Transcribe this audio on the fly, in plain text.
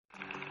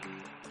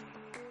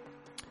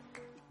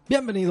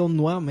Bienvenidos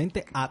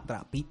nuevamente a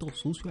Trapito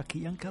Sucio.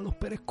 Aquí Giancarlo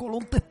Pérez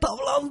Colón te está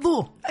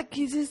hablando.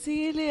 Aquí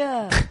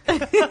Cecilia.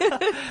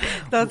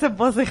 Entonces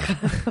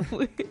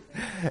bocejando.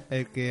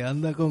 El que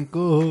anda con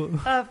cojo.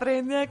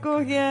 Aprende a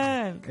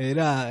cojear.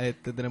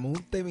 Tenemos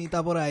un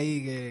temita por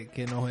ahí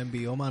que nos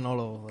envió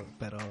Manolo,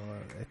 pero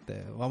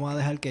vamos a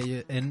dejar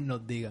que él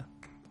nos diga.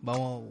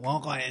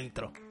 Vamos con el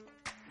intro.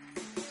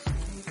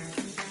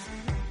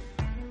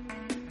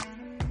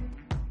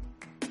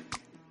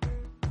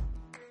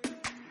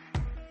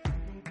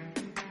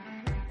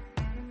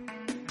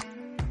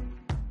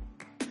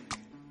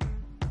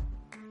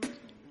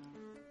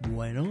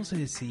 Bueno,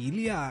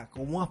 Cecilia,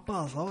 ¿cómo has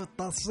pasado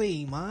esta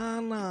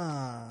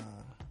semana?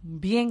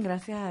 Bien,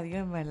 gracias a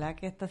Dios. En verdad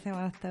que esta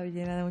semana está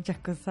llena de muchas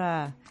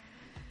cosas.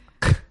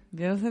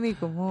 Yo no sé ni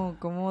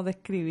cómo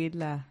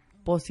describirla.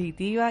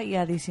 Positiva y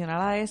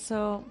adicional a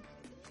eso,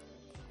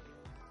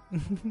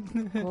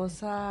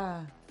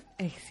 cosas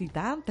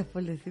excitantes,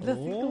 por decirlo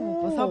así,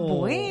 como cosas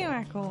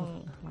buenas,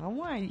 como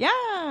vamos allá.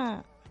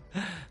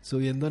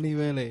 Subiendo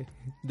niveles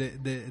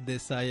de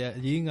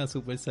Saiyajin a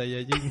Super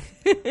Saiyajin.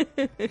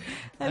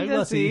 Algo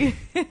así.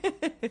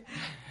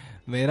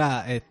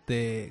 Mira,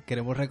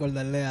 queremos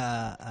recordarle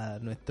a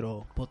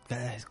nuestro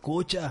podcast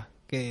escucha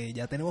que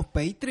ya tenemos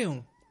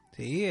Patreon.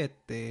 Sí,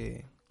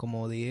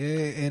 como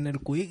dije en el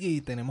Quickie,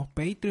 tenemos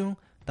Patreon.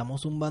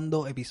 Estamos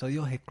zumbando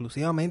episodios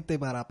exclusivamente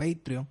para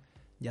Patreon.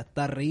 Ya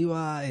está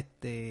arriba,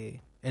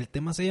 el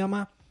tema se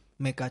llama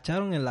Me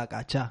cacharon en la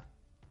cachá.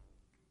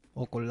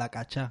 O con la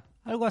cachá.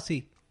 Algo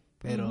así,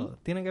 pero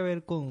tiene que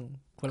ver con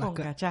las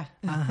cachá.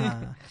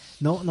 Ajá.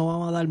 No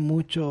vamos a dar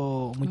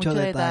mucho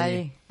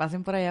detalle.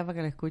 Pasen por allá para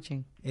que lo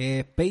escuchen.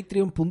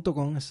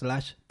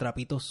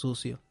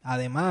 Patreon.com/trapitosucio.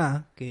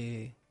 Además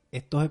que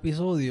estos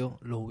episodios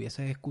los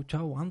hubieses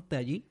escuchado antes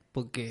allí,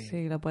 porque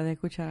sí, lo puedes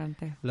escuchar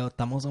antes. Lo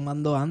estamos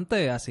sumando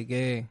antes, así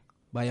que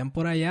vayan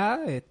por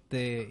allá,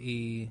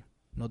 y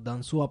nos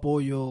dan su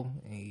apoyo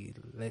y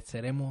les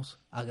seremos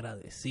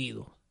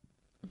agradecidos.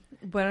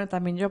 Bueno,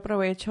 también yo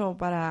aprovecho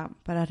para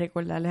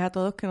recordarles a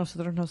todos que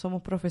nosotros no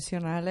somos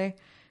profesionales,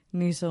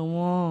 ni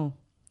somos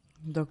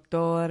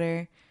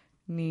doctores,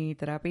 ni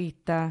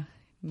terapistas,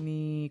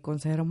 ni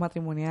consejeros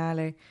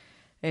matrimoniales.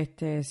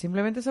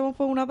 Simplemente somos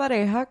pues una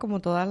pareja, como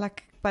todas las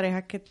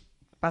parejas que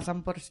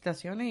pasan por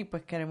situaciones y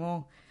pues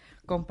queremos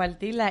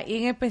compartirla.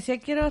 Y en especial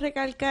quiero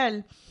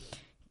recalcar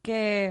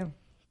que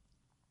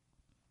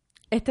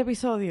este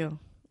episodio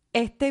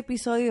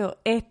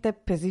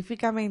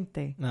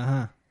específicamente,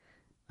 Ajá.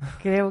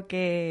 creo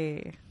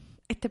que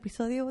este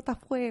episodio bota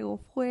fuego.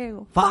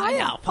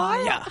 ¡Falla!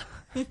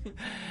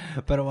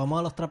 Pero vamos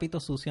a los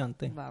trapitos sucios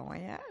antes. Vamos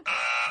allá.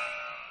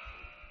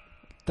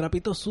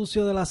 Trapito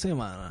sucio de la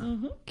semana.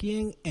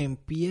 ¿Quién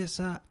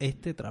empieza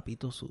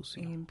trapito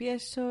sucio?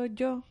 Empiezo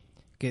yo.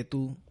 Que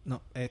tú,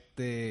 no,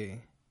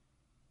 este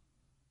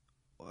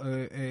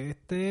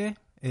es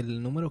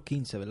el número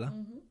 15, ¿verdad?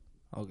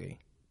 Ok.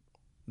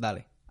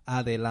 Dale,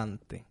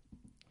 adelante.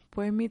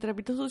 Pues mi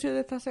trapito sucio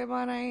de esta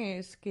semana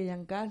es que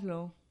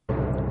Giancarlo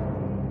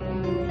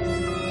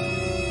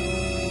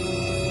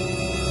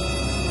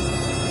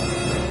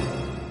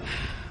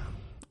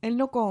él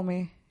no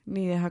come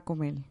ni deja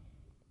comer.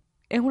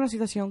 Es una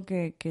situación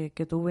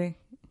que tuve.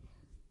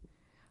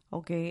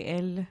 Ok,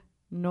 él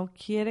no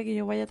quiere que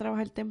yo vaya a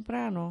trabajar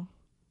temprano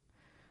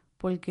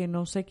porque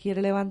no se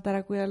quiere levantar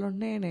a cuidar a los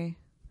nenes.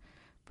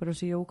 Pero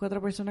si yo busco a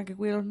otra persona que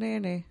cuide a los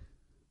nenes,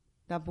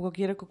 tampoco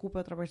quiere que ocupe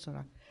a otra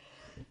persona.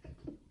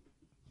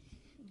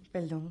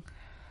 Perdón.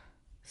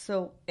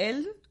 So,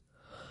 él...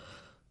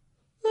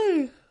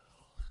 Ay,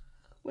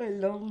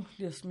 perdón,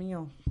 Dios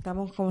mío.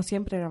 Estamos como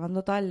siempre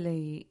grabando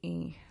tarde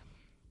y...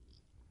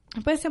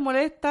 Pues se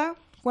molesta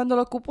cuando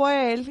lo ocupo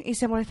a él y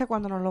se molesta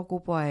cuando no lo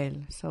ocupo a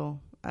él.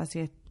 So, así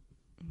es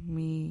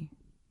mi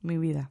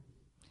vida.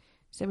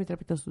 Ese es mi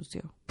trapito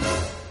sucio.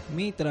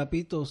 Mi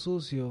trapito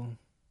sucio.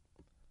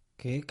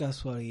 Qué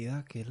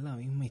casualidad que es la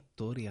misma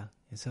historia.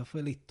 Esa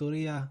fue la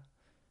historia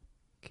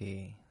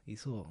que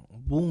hizo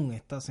boom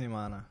esta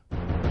semana.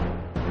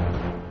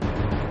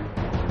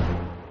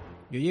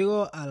 Yo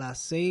llego a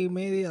las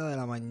 6:30 de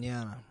la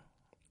mañana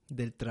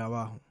del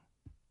trabajo.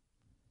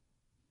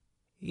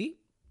 Y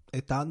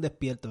estaban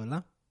despiertos,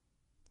 ¿verdad?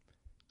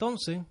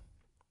 Entonces,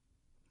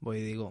 voy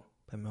y digo,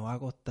 pues me voy a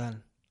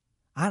acostar.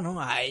 Ah, no,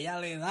 a ella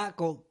le da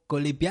con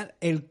limpiar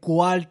el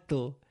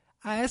cuarto.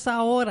 A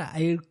esa hora,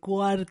 el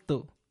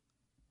cuarto.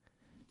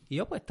 Y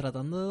yo pues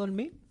tratando de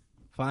dormir.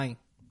 Fine,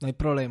 no hay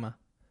problema.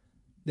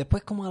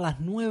 Después como a las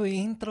 9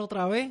 entra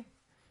otra vez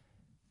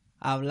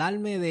a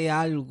hablarme de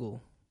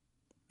algo.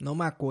 No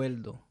me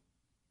acuerdo.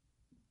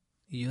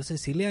 Y yo,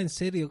 Cecilia, ¿en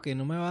serio que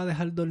no me va a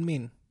dejar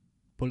dormir?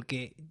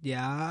 Porque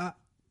ya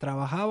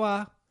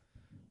trabajaba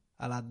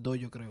a las 2,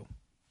 yo creo.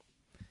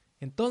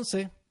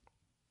 Entonces,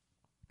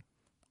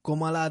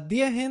 como a las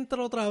 10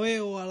 entra otra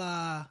vez o a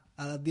las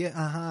 10,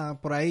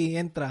 por ahí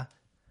entra,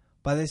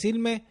 para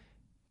decirme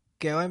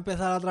que va a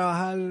empezar a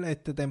trabajar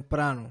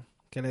temprano,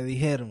 que le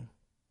dijeron,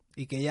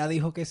 y que ella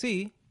dijo que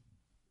sí,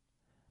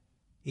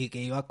 y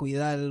que iba a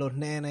cuidar los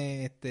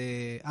nenes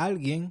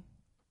alguien,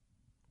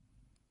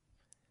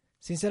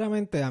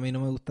 Sinceramente, a mí no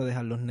me gusta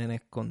dejar los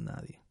nenes con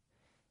nadie.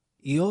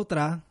 Y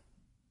otra,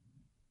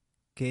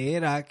 que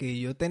era que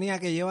yo tenía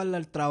que llevarla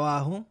al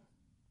trabajo,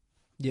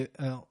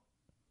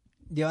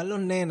 llevar los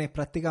nenes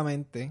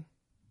prácticamente,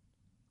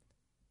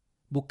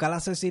 buscar a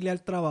Cecilia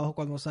al trabajo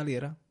cuando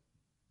saliera,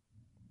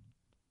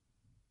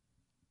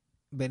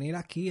 venir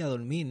aquí a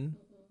dormir.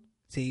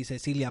 Sí,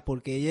 Cecilia,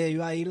 porque ella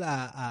iba a ir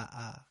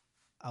a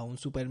un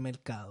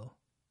supermercado,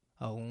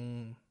 a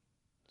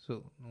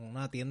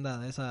una tienda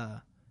de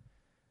esas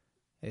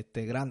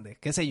grandes,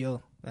 qué sé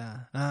yo,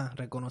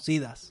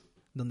 reconocidas,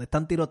 donde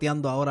están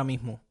tiroteando ahora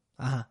mismo.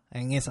 Ajá,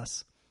 en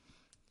esas.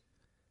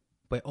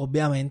 Pues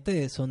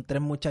obviamente son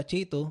 3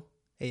 muchachitos,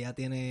 ella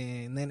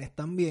tiene nenes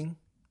también.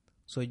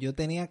 So, yo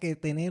tenía que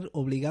tener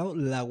obligado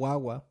la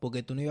guagua,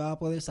 porque tú no ibas a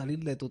poder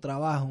salir de tu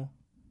trabajo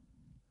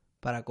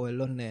para coger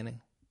los nenes.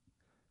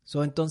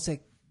 So,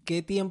 entonces,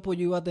 ¿qué tiempo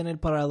yo iba a tener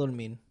para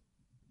dormir?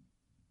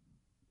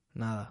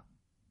 Nada.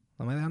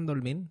 ¿No me dejan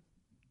dormir?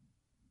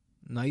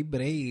 No hay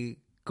break.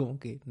 Como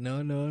que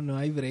no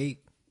hay break.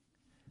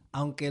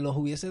 Aunque los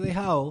hubiese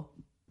dejado,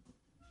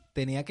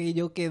 tenía que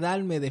yo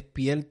quedarme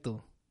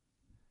despierto.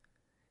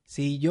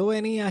 Si yo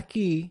venía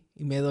aquí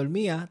y me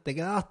dormía, te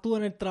quedabas tú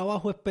en el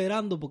trabajo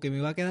esperando porque me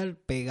iba a quedar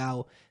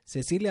pegado.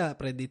 Cecilia,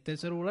 prendiste el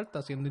celular, está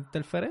haciendo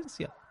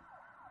interferencia.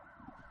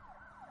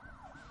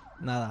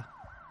 Nada.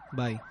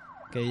 Bye.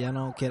 Que ella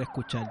no quiere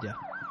escuchar ya.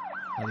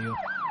 Adiós.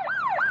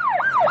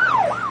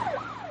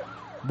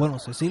 Bueno,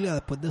 Cecilia,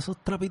 después de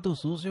esos trapitos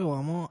sucios,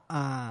 vamos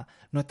a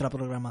nuestra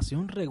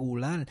programación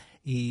regular.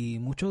 Y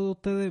muchos de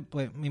ustedes,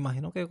 pues, me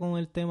imagino que con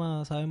el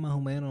tema saben más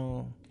o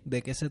menos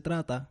de qué se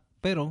trata.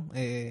 Pero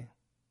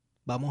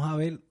vamos a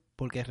ver,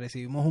 porque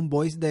recibimos un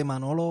voice de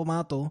Manolo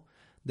Mato,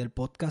 del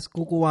podcast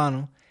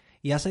Cucubano.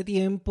 Y hace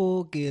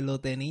tiempo que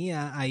lo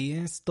tenía ahí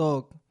en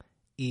stock.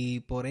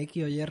 Y por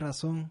X o Y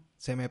razón,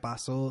 se me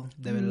pasó,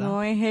 de verdad.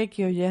 No es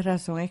X o Y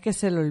razón, es que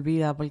se le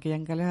olvida, porque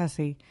Giancarlo es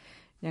así.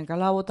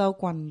 Giancarlo ha botado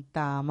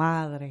cuanta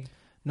madre.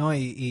 No,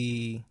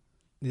 y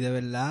de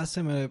verdad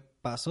se me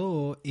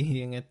pasó.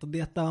 Y en estos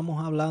días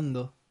estábamos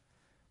hablando.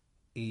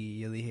 Y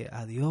yo dije,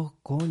 adiós,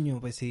 coño,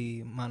 pues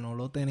si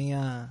Manolo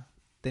tenía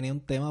un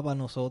tema para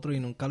nosotros y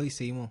nunca lo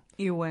hicimos.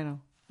 Y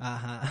bueno,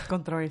 Ajá.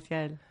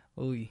 controversial.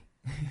 Uy.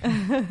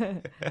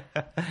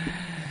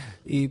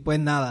 Y pues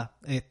nada,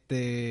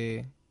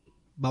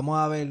 vamos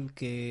a ver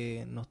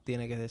qué nos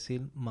tiene que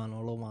decir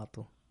Manolo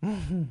Mato.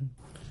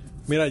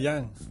 Mira,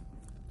 Jan,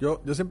 yo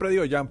siempre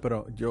digo Jan,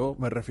 pero yo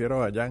me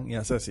refiero a Jan y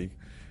a Ceci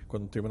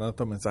cuando estoy mandando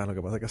estos mensajes. Lo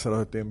que pasa es que se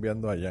los estoy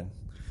enviando a Jan.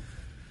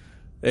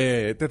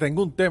 Te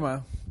tengo un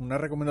tema, una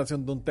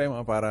recomendación de un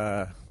tema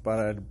para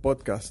el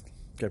podcast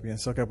que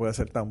pienso que puede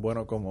ser tan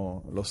bueno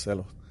como los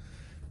celos.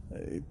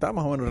 Está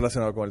más o menos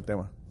relacionado con el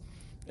tema.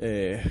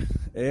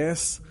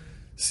 Es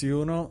si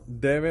uno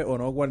debe o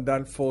no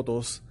guardar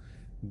fotos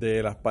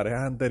de las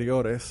parejas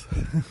anteriores,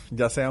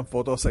 ya sean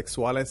fotos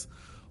sexuales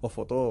o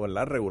fotos,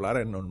 ¿verdad?,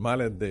 regulares,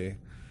 normales, de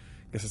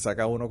que se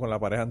saca uno con la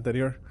pareja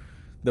anterior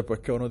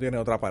después que uno tiene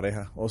otra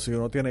pareja, o si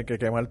uno tiene que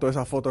quemar todas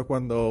esas fotos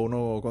cuando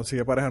uno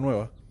consigue pareja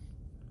nueva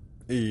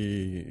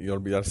y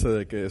olvidarse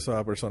de que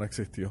esa persona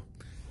existió.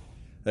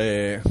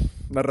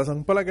 La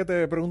razón por la que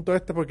te pregunto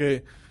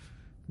porque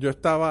yo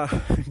estaba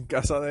en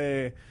casa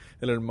de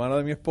el hermano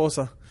de mi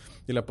esposa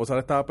y la esposa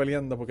le estaba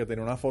peleando porque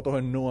tenía unas fotos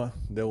en nua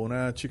de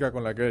una chica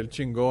con la que él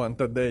chingó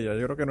antes de ella.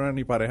 Yo creo que no era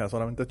ni pareja,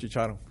 solamente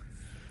chicharon.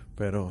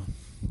 Pero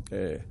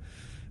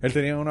él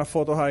tenía unas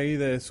fotos ahí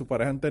de su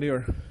pareja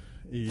anterior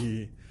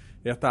y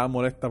ella estaba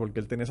molesta porque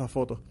él tenía esas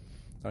fotos.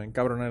 Estaba en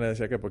cabrón y le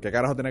decía que por qué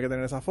carajo tenía que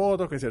tener esas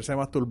fotos, que si él se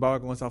masturbaba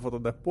con esas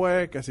fotos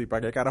después, que si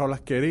para qué carajo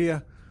las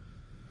quería.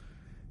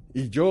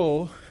 Y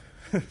yo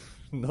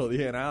no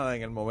dije nada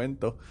en el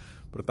momento,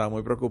 pero estaba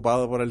muy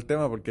preocupado por el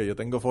tema porque yo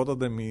tengo fotos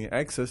de mis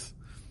exes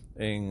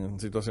en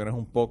situaciones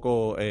un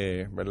poco,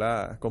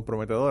 ¿verdad?,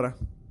 comprometedoras.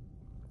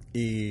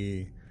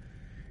 Y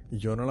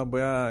yo no las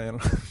voy a...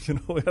 yo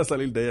no voy a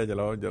salir de ellas.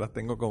 Yo las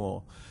tengo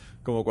como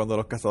cuando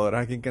los cazadores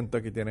aquí en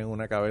Kentucky tienen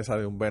una cabeza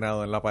de un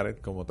venado en la pared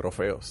como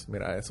trofeos.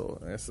 Mira, eso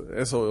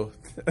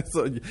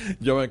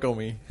yo me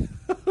comí.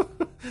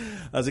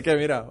 Así que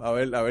mira, a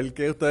ver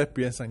qué ustedes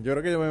piensan. Yo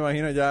creo que yo me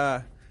imagino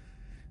ya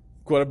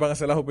cuáles van a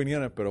ser las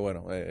opiniones, pero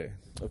bueno,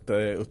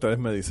 ustedes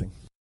me dicen.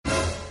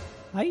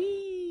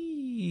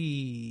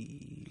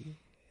 ¡Ay!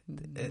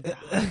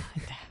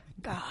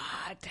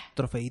 God.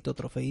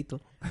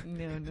 Trofeito.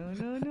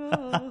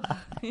 No.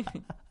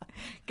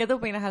 ¿Qué tú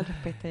opinas al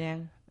respecto,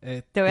 Jan?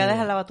 Te voy a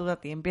dejar la batuta a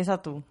ti.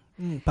 Empieza tú.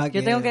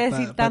 Yo tengo que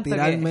decir tanto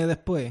para tirarme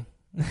después.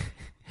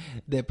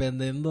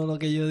 Dependiendo de lo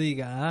que yo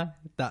diga,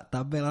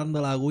 estás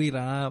velando la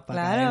guira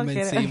para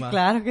caerme encima.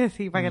 Claro que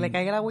sí, para que le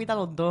caiga la agüita a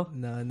los dos.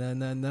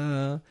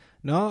 No.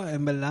 No,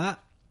 en verdad,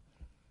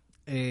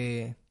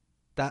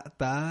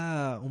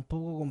 está un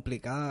poco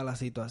complicada la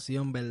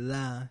situación,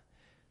 ¿verdad?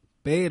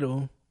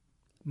 Pero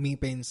mi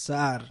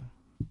pensar,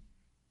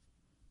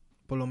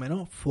 por lo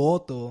menos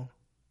fotos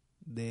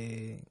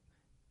de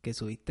que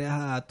subiste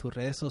a tus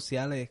redes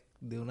sociales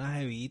de una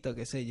jevita,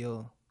 qué sé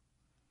yo.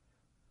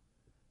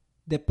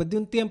 Después de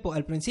un tiempo,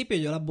 al principio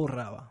yo las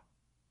borraba.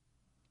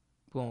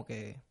 como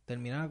que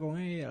terminaba con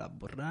ella, las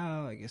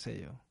borraba y qué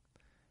sé yo.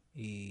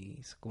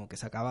 Y como que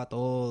sacaba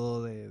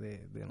todo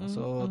de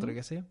nosotros y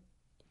qué sé yo.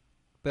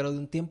 Pero de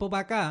un tiempo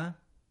para acá,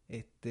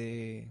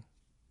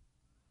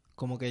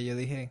 como que yo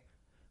dije,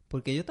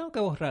 ¿por qué yo tengo que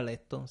borrar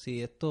esto?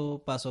 Si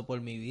esto pasó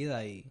por mi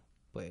vida y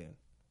pues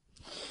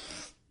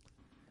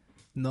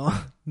no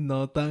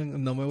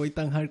me voy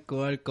tan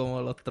hardcore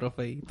como los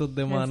trofeitos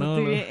de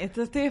Manolo.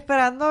 Esto estoy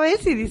esperando a ver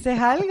si dices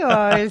algo,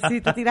 a ver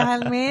si te tiras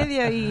al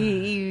medio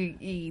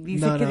y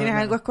dices que tienes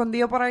algo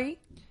escondido por ahí.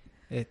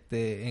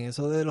 En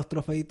eso de los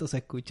trofeitos se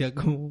escucha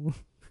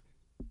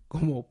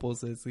como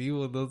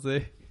posesivo, no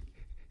sé.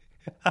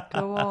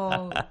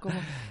 Como...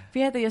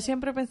 Fíjate, yo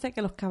siempre pensé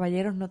que los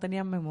caballeros no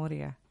tenían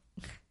memoria.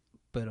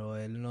 Pero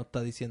él no está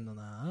diciendo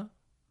nada.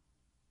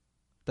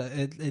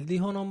 Él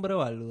dijo nombre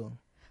o algo.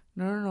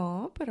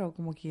 No, pero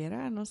como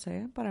quiera, no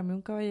sé. Para mí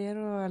un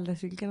caballero al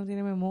decir que no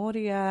tiene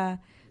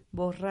memoria,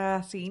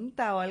 borra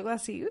cinta o algo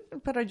así.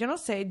 Pero yo no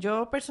sé,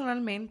 yo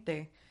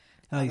personalmente...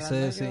 Ay,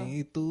 sí.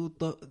 ¿Y tú,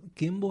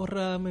 quién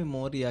borra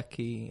memoria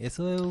aquí?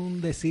 Eso es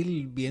un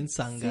decir bien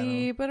zángano.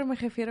 Sí, pero me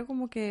refiero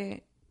como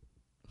que...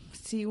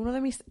 Si uno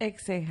de mis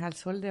exes al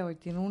sol de hoy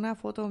tiene una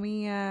foto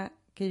mía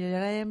que yo ya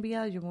le haya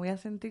enviado, yo me voy a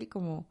sentir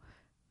como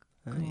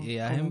 ¿Y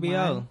has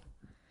enviado?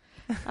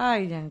 Mal.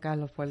 Ay,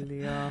 Giancarlo, por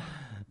Dios.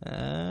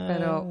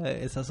 Pero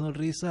esa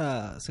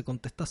sonrisa se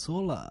contesta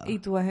sola. ¿Y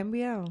tú has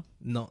enviado?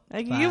 No.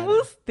 ¡Ay, qué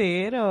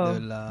bustero! ¿De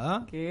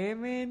verdad? ¡Qué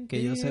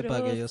mentiroso!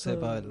 Que yo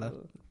sepa, ¿verdad?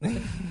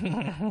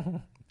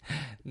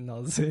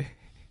 No sé.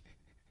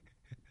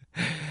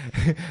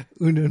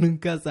 Uno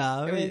nunca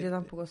sabe. Yo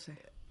tampoco sé.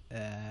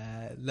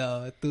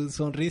 No, tu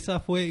sonrisa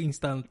fue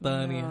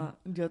instantánea. No,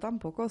 yo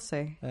tampoco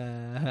sé.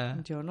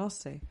 Yo no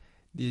sé.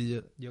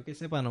 Yo que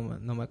sepa,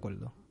 no me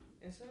acuerdo.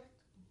 ¿Eso?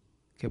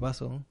 ¿Qué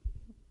pasó?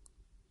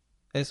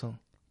 Eso.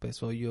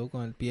 Empezó yo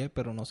con el pie,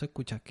 pero no se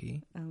escucha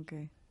aquí. Ok.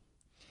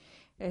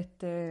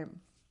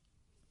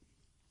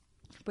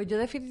 Pues yo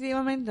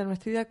definitivamente no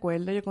estoy de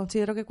acuerdo. Yo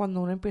considero que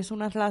cuando uno empieza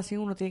una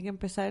relación, uno tiene que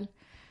empezar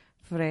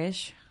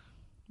fresh.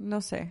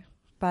 No sé.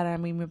 Para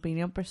mí, mi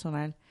opinión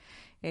personal.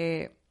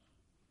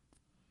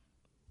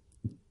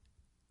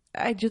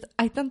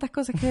 Hay tantas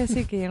cosas que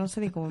decir que yo no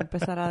sé ni cómo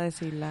empezar a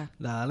decirlas.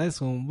 Dale,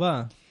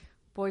 zumba.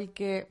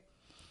 Porque,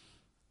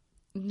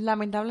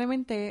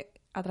 lamentablemente,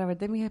 a través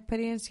de mis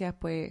experiencias,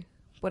 pues,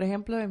 por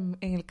ejemplo, en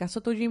el caso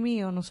tuyo y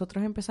mío,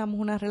 nosotros empezamos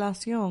una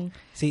relación,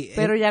 sí,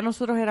 pero ya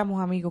nosotros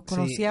éramos amigos,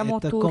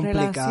 conocíamos tu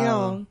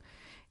relación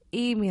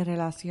y mi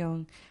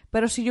relación.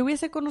 Pero si yo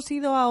hubiese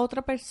conocido a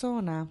otra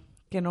persona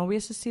que no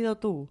hubiese sido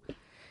tú,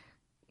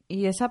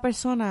 y esa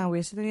persona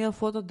hubiese tenido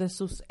fotos de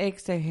sus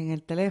exes en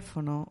el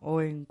teléfono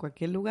o en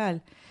cualquier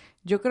lugar,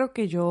 yo creo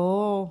que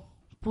yo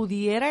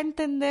pudiera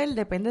entender,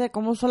 depende de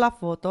cómo son las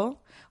fotos.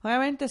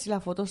 Obviamente, si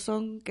las fotos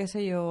son, qué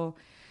sé yo,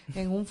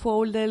 en un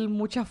folder,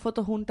 muchas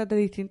fotos juntas de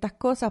distintas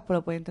cosas, pues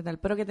lo puedo entender.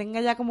 Pero que tenga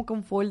ya como que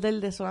un folder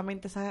de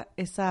solamente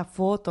esa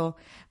foto,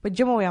 pues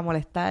yo me voy a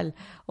molestar.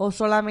 O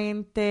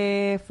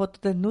solamente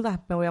fotos desnudas,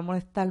 me voy a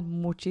molestar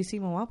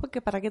muchísimo más,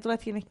 porque para qué tú las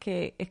tienes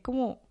que... Es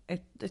como...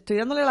 Estoy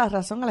dándole la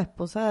razón a la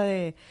esposa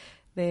del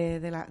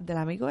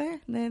amigo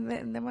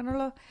de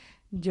Manolo.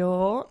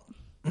 Yo...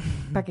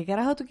 ¿Para qué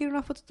carajo tú quieres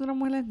una foto de una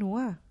mujer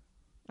desnuda?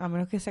 A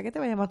menos que sea que te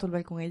vayas a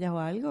masturbar con ella o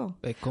algo.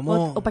 Es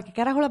como... O ¿para qué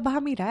carajo las vas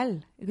a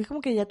mirar? Es como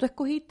que ya tú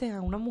escogiste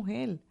a una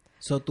mujer.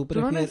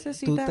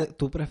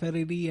 ¿Tú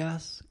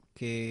preferirías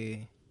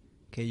que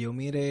yo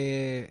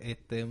mire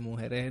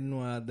mujeres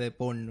nuevas de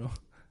porno?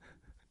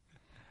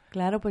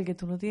 Claro, porque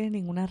tú no tienes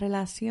ninguna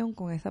relación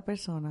con esa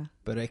persona.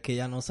 Pero es que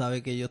ella no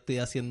sabe que yo estoy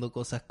haciendo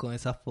cosas con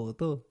esas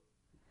fotos.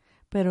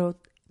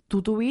 Pero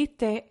tú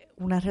tuviste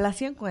una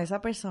relación con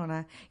esa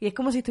persona y es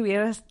como si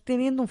estuvieras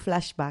teniendo un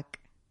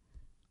flashback.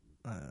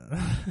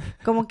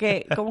 Como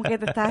que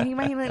te estás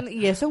imaginando,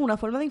 y eso es una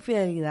forma de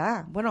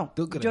infidelidad. Bueno,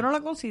 yo no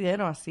la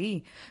considero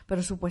así,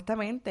 pero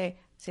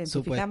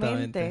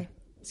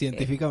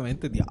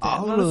científicamente,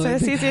 diablo, no sé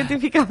si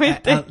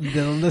científicamente.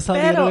 ¿De dónde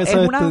salieron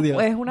esos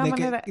estudios? Es una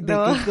manera...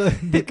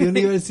 ¿De qué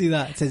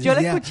universidad? Yo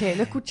lo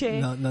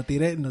escuché. No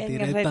tires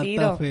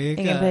tanta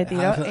feca.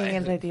 En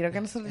el retiro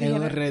que nosotros dijeron.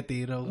 En el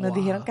retiro, nos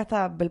dijeron que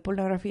hasta ver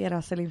pornografía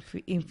era ser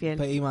infiel.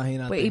 Pues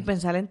imagínate. Pues, y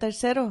pensar en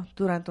terceros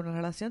durante una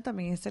relación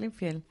también es ser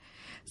infiel.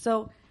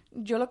 So,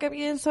 yo lo que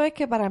pienso es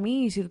que para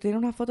mí, si tú tienes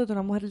una foto de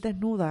una mujer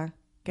desnuda,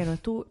 que no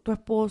es tu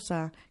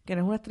esposa, que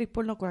no es una actriz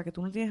porno con la que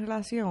tú no tienes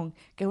relación,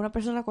 que es una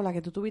persona con la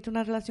que tú tuviste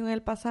una relación en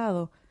el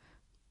pasado,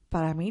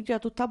 para mí ya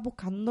tú estás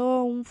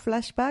buscando un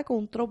flashback o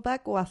un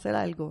throwback o hacer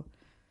algo.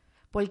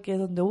 Porque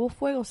donde hubo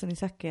fuego,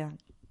 cenizas quedan.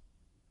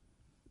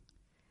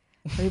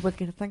 Oye, ¿por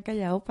qué están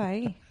callados para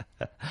ahí?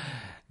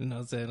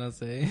 No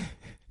sé.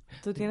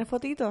 ¿Tú tienes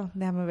fotitos?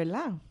 Déjame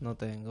verla. No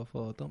tengo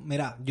fotos.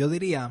 Mira, yo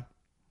diría,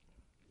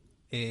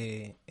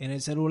 en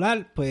el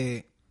celular,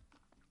 pues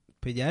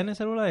ya en el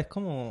celular es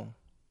como...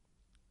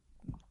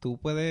 Tú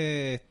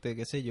puedes,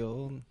 qué sé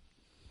yo,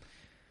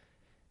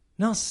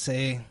 no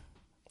sé,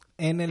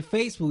 en el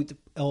Facebook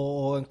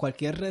o en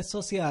cualquier red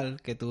social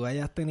que tú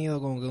hayas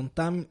tenido como que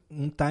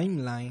un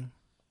timeline,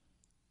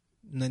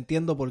 no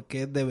entiendo por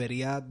qué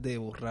debería de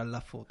borrar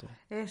las fotos.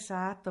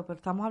 Exacto, pero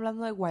estamos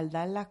hablando de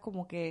guardarlas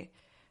como que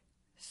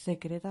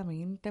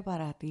secretamente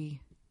para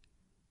ti.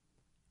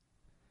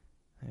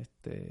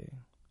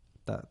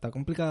 Está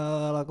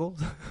complicada la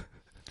cosa.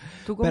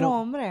 Tú como Pero-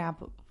 hombre,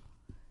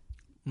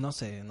 No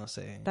sé.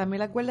 ¿también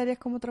las guardarías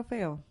como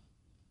trofeo?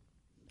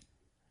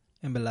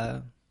 En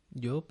verdad,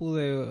 yo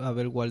pude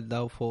haber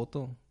guardado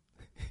fotos.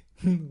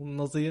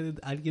 No soy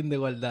alguien de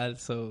guardar,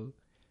 so...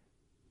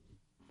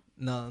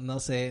 No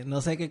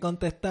sé qué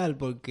contestar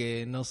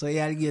porque no soy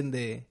alguien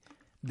de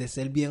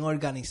ser bien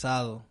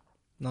organizado.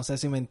 No sé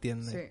si me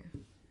entiendes.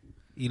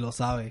 Y lo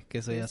sabes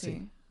que soy Sí, así.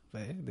 sí.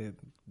 Pues,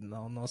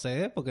 no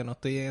sé, porque no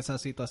estoy en esa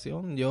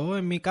situación. Yo,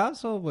 en mi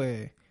caso,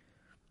 pues,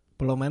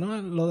 por lo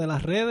menos lo de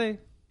las redes,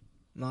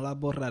 no las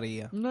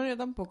borraría. No, yo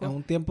tampoco. En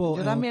un tiempo... Yo en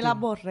un también las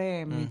tiempo-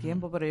 borré en mi Ujú.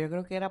 tiempo, pero yo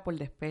creo que era por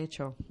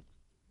despecho.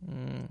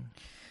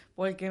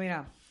 Porque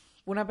mira,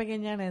 una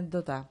pequeña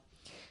anécdota.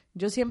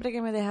 Yo siempre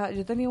que me dejaba...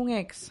 Yo tenía un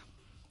ex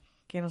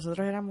que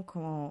nosotros éramos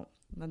como...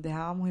 Nos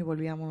dejábamos y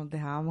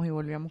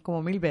volvíamos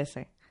como 1000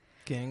 veces.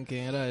 ¿Quién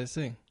era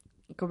ese?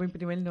 Con mi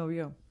primer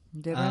novio.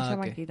 Yo era una Ok.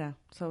 chamaquita.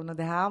 So, nos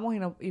dejábamos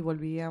y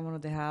volvíamos,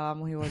 nos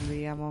dejábamos y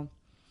volvíamos.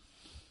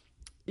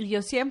 Y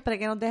yo siempre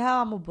que nos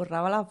dejábamos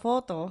borraba la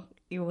foto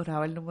y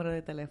borraba el número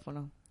de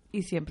teléfono.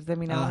 Y siempre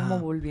terminábamos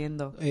Ajá.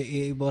 volviendo.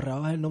 Y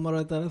borrabas el número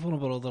de teléfono,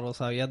 pero te lo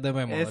sabías de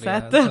memoria.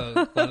 Exacto.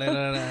 So, ¿cuál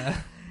era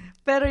la...?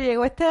 Pero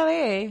llegó esta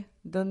vez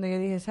donde yo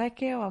dije, ¿sabes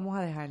qué? Vamos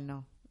a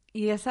dejarnos.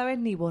 Y esa vez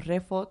ni borré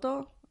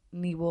fotos,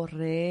 ni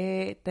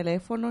borré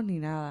teléfonos, ni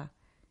nada.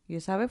 Y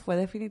esa vez fue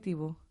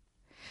definitivo.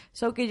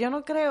 So que yo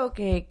no creo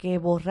que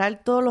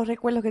borrar todos los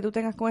recuerdos que tú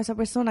tengas con esa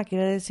persona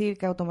quiere decir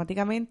que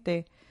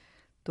automáticamente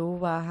tú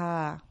vas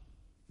a...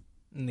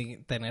 Ni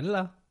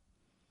tenerla.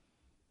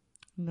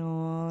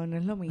 No, no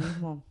es lo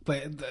mismo.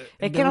 Pues, Es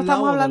de que no un lado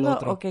estamos o del hablando,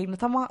 otro.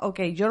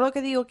 yo lo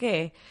que digo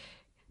que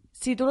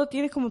si tú lo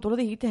tienes como tú lo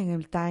dijiste en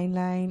el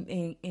timeline,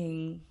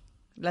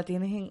 la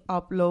tienes en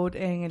upload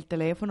en el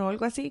teléfono o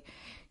algo así,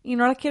 y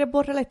no las quieres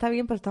borrar, está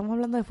bien, pero estamos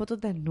hablando de fotos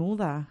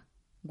desnudas,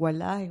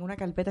 guardadas en una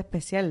carpeta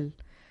especial,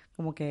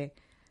 como que,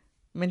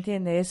 ¿me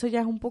entiendes? Eso ya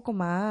es un poco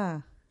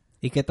más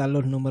 ¿Y qué tal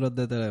los números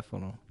de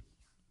teléfono?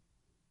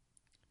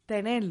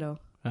 tenerlo.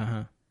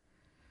 Ajá.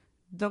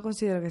 No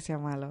considero que sea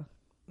malo,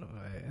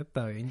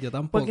 Está bien, yo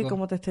tampoco. porque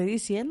como te estoy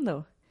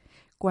diciendo,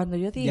 cuando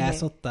yo dije, Ya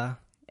eso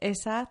está.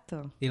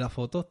 exacto. Y las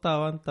fotos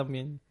estaban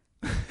también.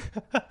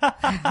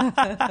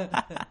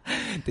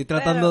 Estoy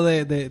tratando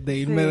de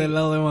irme sí. del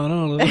lado de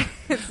Manolo.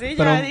 Sí, ya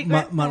Pero me di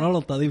cuenta. Manolo,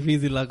 está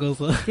difícil la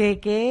cosa.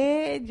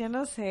 Que, yo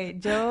no sé,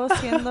 yo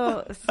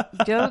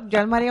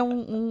armaría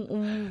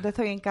un de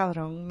esto bien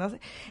cabrón, no sé.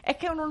 Es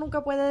que uno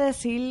nunca puede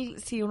decir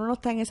si uno no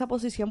está en esa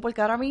posición,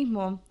 porque ahora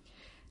mismo,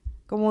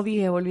 como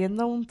dije,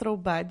 volviendo a un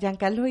throwback,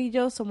 Giancarlo y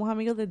yo somos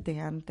amigos desde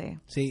antes.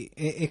 Sí,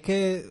 es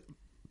que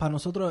para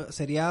nosotros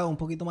sería un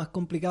poquito más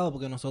complicado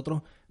porque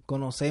nosotros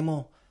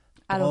conocemos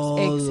A los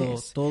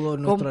exes. todo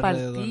nuestro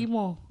alrededor.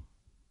 Compartimos.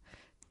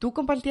 Tú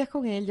compartías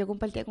con él, yo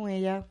compartía con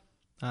ella,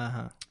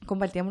 Ajá.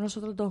 compartíamos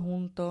nosotros dos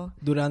juntos.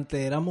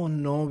 Durante éramos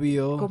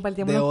novios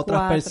Compartíamos de los otras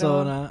 4.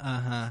 personas.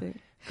 Ajá. Sí.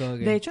 Como que-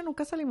 De hecho,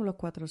 nunca salimos los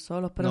 4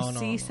 solos, pero No,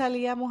 sí no.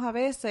 salíamos a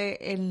veces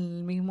en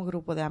el mismo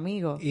grupo de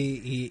amigos.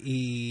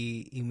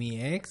 y mi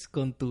ex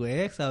con tu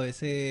ex a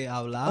veces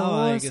hablaba.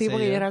 Oh, y qué sí, sé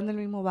porque yo. eran del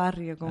mismo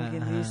barrio, como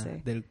quien Ajá,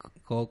 dice. del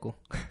coco.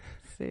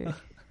 Sí.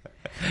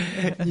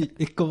 Y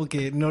es como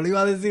que no le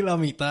iba a decir la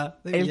mitad.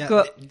 El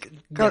Coco.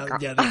 coco.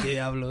 Ya de qué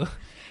hablo.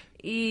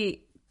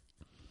 Y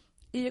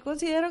yo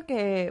considero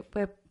que,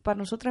 pues, para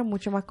nosotros es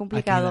mucho más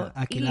complicado.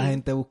 Aquí Y la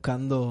gente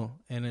buscando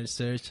en el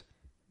search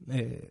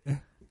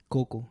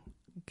Coco.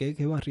 ¿Qué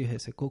barrio es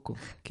ese? Coco.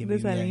 Que de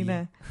vive ahí.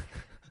 Salinas.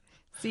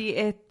 Sí,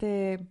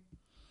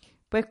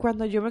 pues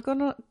cuando yo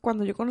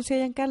conocí a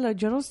Giancarlo,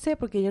 yo no sé,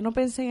 porque yo no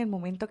pensé en el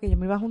momento que yo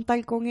me iba a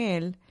juntar con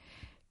él,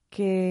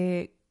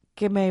 que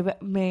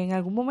en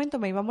algún momento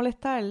me iba a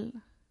molestar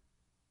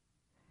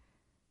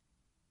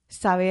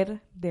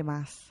saber de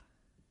más.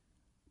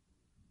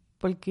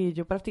 Porque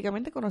yo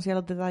prácticamente conocía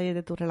los detalles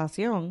de tu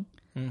relación.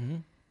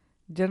 Ujú.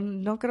 Yo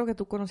no creo que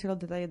tú conocieras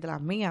los detalles de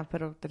las mías,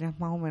 pero tenías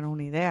más o menos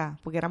una idea.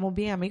 Porque éramos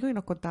bien amigos y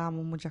nos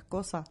contábamos muchas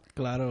cosas.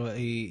 Claro,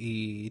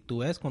 y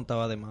tu ex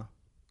contaba de más.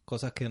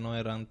 Cosas que no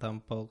eran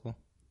tampoco.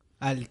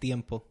 Al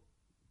tiempo.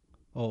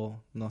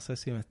 O no sé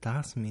si me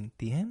estás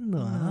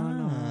mintiendo.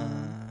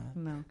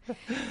 No.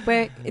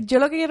 Pues yo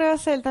lo que quiero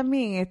hacer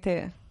también,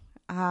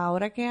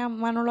 ahora que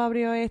Manolo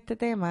abrió este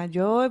tema,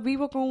 yo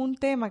vivo con un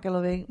tema que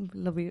lo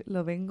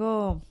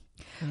vengo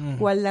Ujú.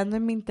 guardando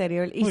en mi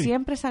interior. Y Uy.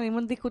 siempre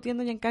salimos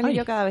discutiendo, Giancarlo y Ay.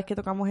 yo, cada vez que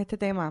tocamos este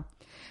tema.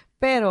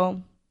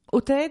 Pero,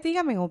 ustedes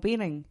díganme,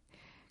 opinen.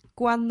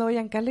 Cuando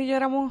Giancarlo y yo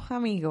éramos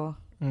amigos,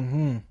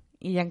 Ujú.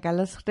 y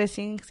Giancarlo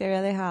recién se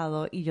había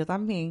dejado, y yo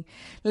también,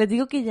 les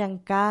digo que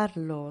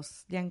Giancarlo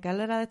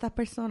era de estas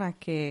personas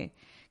que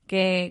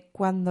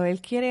cuando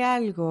él quiere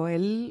algo,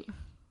 él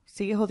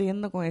sigue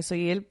jodiendo con eso,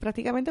 y él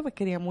prácticamente pues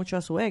quería mucho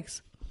a su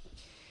ex.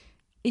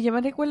 Y yo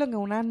me recuerdo que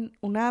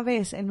una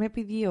vez él me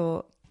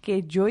pidió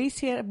que yo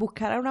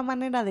buscara una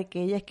manera de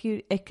que ella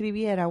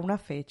escribiera una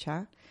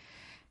fecha,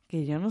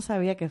 que yo no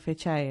sabía qué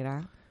fecha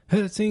era.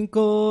 El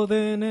 5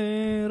 de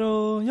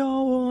enero yo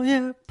voy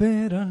a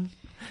esperar.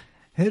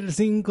 El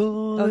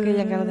 5 de Ok, enero.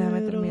 Giancarlo,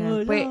 déjame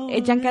terminar. Pues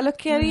Giancarlo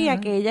quería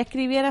que ella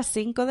escribiera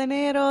 5 de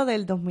enero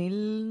del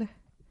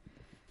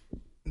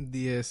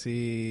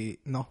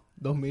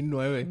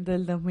 2009.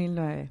 del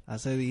 2009.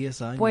 Hace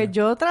 10 años. Pues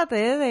yo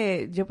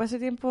yo por ese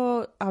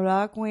tiempo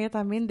hablaba con ella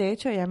también, de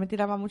hecho ella me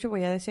tiraba mucho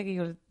porque ella decía que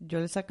yo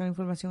le sacaba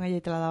información a ella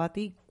y te la daba a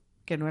ti,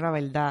 que no era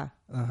verdad.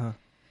 Ajá.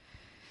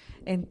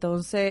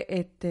 Entonces,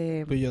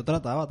 Pues yo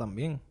trataba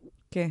también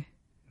 ¿qué?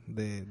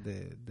 de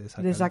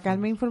De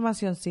sacarme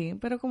información, sí,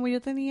 pero como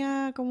yo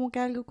tenía como que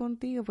algo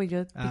contigo, pues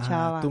yo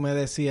pichaba. Tú me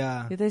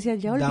decías, Yo te decía,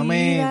 ya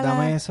dame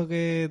olvídala. eso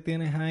que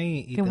tienes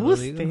ahí y ¡Qué te lo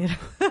digo. bustera!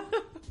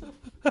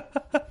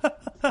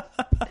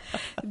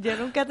 Yo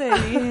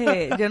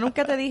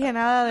nunca te dije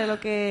nada de lo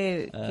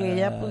que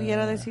ella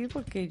pudiera decir,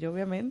 porque yo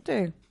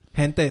obviamente...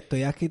 Gente,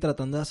 estoy aquí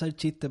tratando de hacer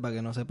chistes para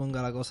que no se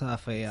ponga la cosa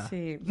fea.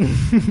 Sí.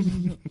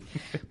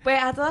 Pues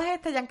a todas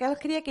estas, Giancarlo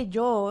quería que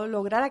yo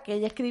lograra que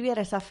ella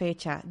escribiera esa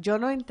fecha. Yo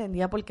no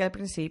entendía por qué al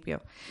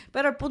principio.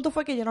 Pero el punto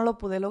fue que yo no lo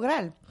pude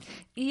lograr.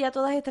 Y a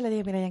todas estas le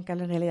dije, mira,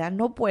 Giancarlo, en realidad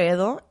no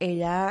puedo.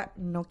 Ella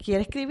no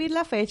quiere escribir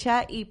la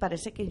fecha y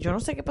parece que yo no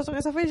sé qué pasó en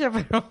esa fecha,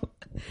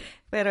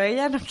 pero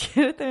ella no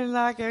quiere tener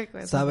nada que ver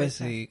con esa ¿Sabes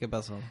fecha. sí qué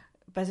pasó?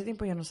 Para ese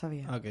tiempo yo no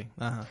sabía. Ok,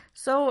 ajá.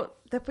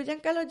 So, después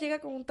Giancarlo llega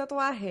con un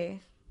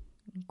tatuaje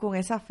con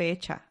esa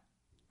fecha.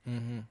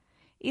 Ujú.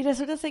 Y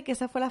resulta ser que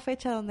esa fue la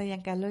fecha donde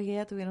Giancarlo y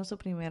ella tuvieron su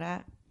primer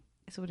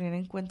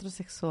encuentro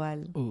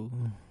sexual.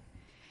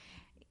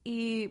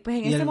 Y pues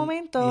en Y ese el-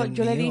 momento y el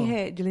yo le mío.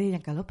 dije,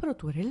 Giancarlo, pero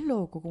tú eres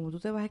loco, ¿cómo tú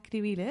te vas a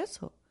escribir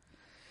eso?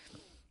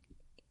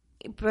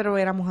 Pero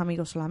éramos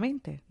amigos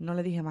solamente, no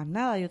le dije más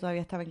nada, yo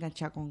todavía estaba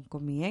enganchada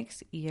con mi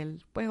ex y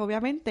él, pues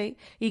obviamente,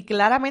 y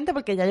claramente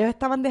porque ya ellos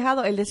estaban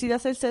dejados, él decidió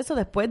hacerse eso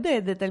después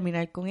de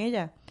terminar con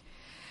ella.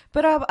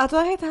 Pero a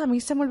todas estas a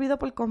mí se me olvidó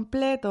por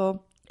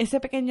completo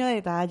ese pequeño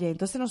detalle.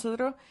 Entonces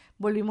nosotros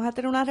volvimos a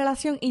tener una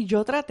relación y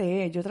yo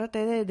traté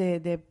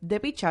de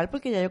pichar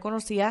porque ya yo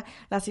conocía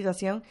la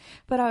situación.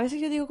 Pero a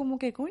veces yo digo como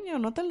que, coño,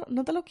 no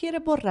te lo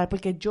quieres borrar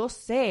porque yo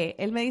sé.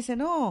 Él me dice,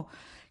 no,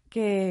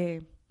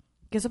 que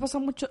eso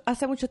pasó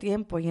hace mucho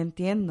tiempo y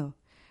entiendo.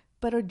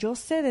 Pero yo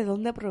sé de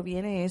dónde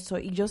proviene eso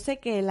y yo sé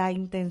que la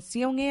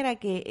intención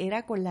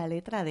era con la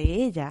letra de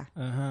ella.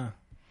 Ajá.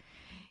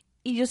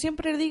 Y yo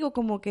siempre digo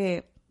como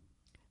que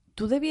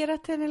tú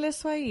debieras tener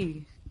eso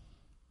ahí.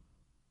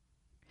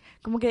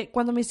 Como que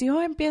cuando mis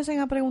hijos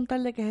empiecen a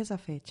preguntar de qué es esa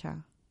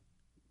fecha.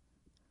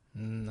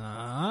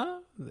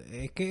 No,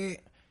 es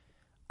que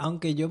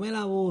aunque yo me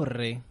la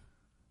borre,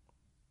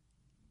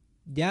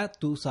 ya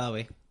tú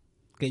sabes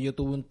que yo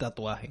tuve un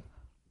tatuaje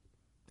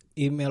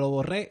y me lo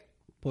borré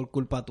por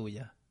culpa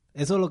tuya.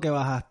 Eso es lo que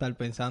vas a estar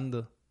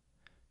pensando.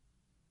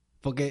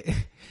 Porque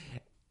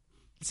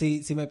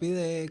si me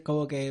pide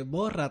como que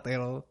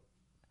bórratelo,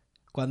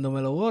 cuando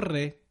me lo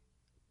borre,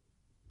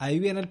 ahí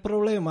viene el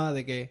problema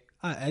de que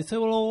él se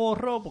lo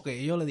borró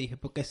porque yo le dije,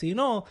 porque si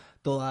no,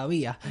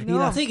 todavía. Y No,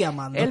 la sigue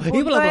amando. el Y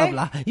punto bla, bla, es-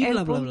 bla. Y el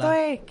bla, bla, punto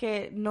bla. es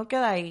que no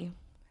queda ahí.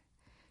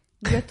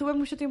 Yo estuve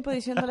mucho tiempo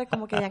diciéndole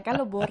como que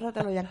Giancarlo,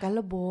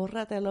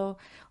 bórratelo,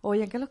 o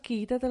Giancarlo,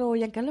 quítatelo, o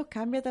Giancarlo,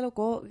 cámbiatelo,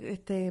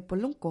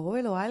 ponle un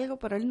cover o algo,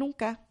 pero él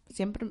nunca,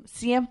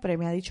 siempre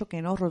me ha dicho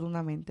que no,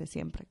 rotundamente,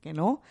 siempre, que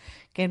no,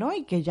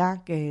 y que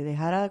ya, que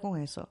dejara con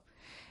eso.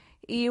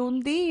 Y un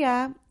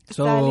día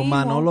salimos...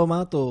 Manolo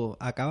Mato,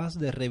 acabas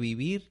de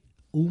revivir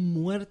un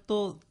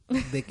muerto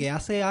de que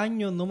hace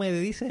años no me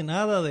dice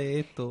nada de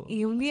esto.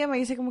 Y un día me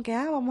dice como que,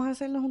 vamos a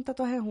hacernos un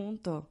tatuaje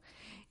juntos.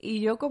 Y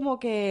yo como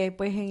que,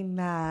 pues en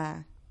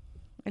la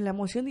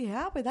emoción dije,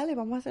 pues dale,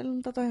 vamos a hacer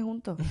un tatuaje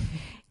juntos.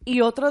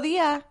 Y otro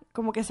día,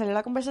 como que salió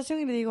la conversación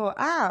y le digo,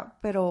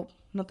 pero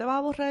no te vas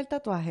a borrar el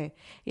tatuaje.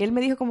 Y él me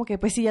dijo como que,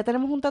 pues si ya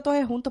tenemos un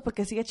tatuaje juntos, ¿por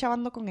qué sigues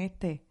chavando con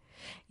este?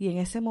 Y en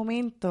ese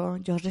momento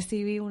yo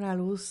recibí una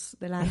luz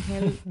del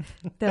ángel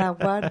de la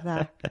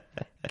guarda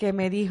que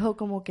me dijo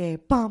como que,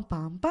 pam,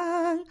 pam,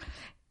 pam.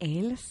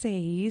 Él se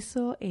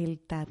hizo el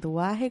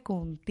tatuaje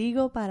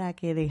contigo para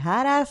que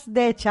dejaras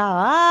de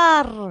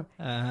chavar.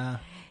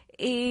 Ajá.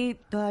 Y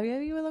todavía he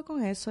vivido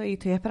con eso y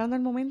estoy esperando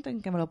el momento en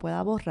que me lo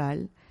pueda borrar.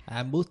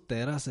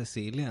 Embustera,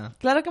 Cecilia.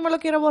 Claro que me lo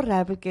quiero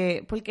borrar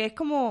porque es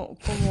como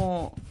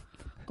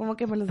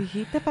que me lo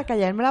dijiste para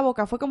callarme la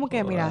boca. Fue como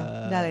que,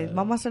 mira, dale,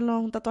 vamos a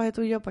hacernos un tatuaje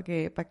tuyo para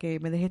que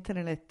me dejes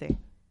tener este.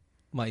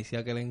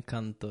 Maicía que le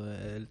encantó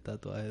el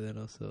tatuaje de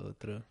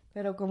nosotros.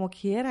 Pero como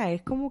quiera,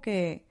 es como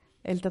que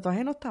el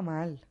tatuaje no está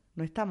mal,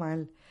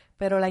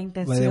 pero la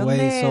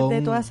intención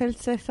de tú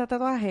hacerse ese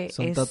tatuaje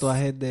son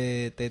tatuajes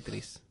de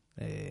Tetris.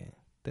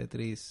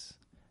 Tetris.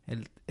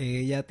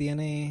 Ella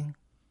tiene...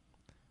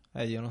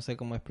 yo no sé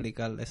cómo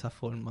explicar esa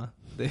forma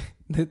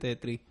de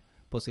Tetris.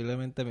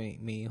 Posiblemente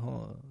mi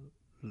hijo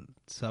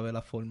sabe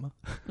la forma.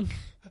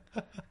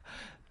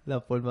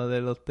 La forma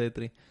de los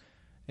Tetris.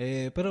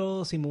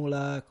 Pero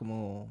simula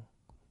como...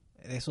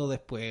 Eso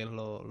después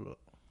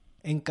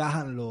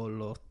encajan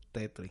los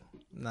Tetris.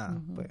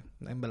 Nada, pues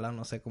en verdad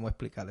no sé cómo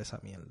explicar esa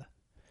mierda.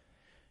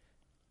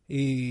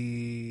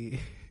 Y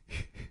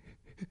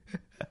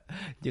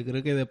yo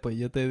creo que después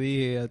yo te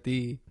dije a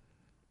ti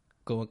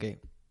como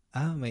que,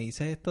 me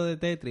hice esto de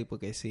Tetris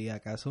porque si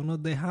acaso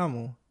nos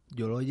dejamos,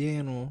 yo lo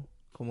lleno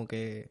como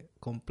que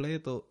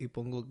completo y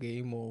pongo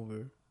game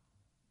over.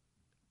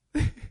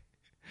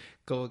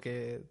 Como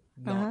que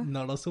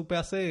no lo supe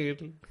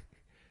hacer.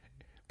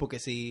 Porque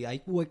si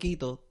hay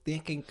huequitos,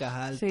 tienes que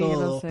encajar Sí,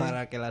 todo lo sé.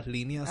 para que las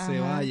líneas se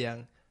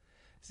vayan.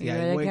 Si Y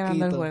hay vaya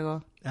quedando el huequito,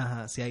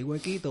 juego. si hay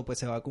huequito, pues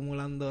se va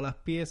acumulando las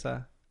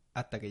piezas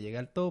hasta que llega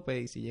al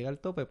tope. Y si llega al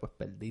tope, pues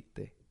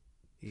perdiste.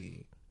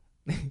 Y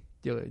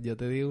yo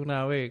te digo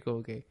una vez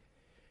como que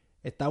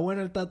está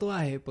bueno el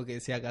tatuaje porque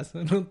si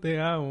acaso no te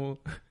amo,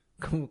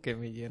 como que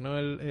me lleno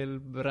el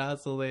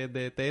brazo de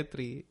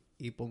Tetris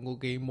y pongo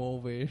game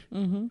over.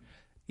 Ujú.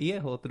 Y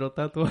es otro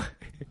tatuaje.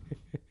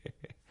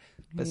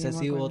 Pues Sí, yo me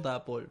sí acuerdo.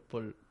 vota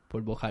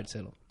por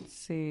bojárselo.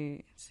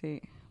 Sí,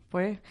 sí.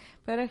 Pues,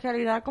 pero en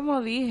realidad,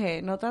 como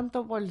dije, no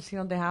tanto por si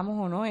nos dejamos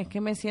o no, es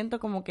que me siento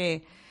como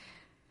que,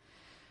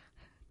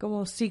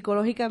 como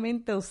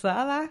psicológicamente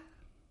usada.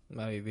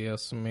 Ay,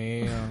 Dios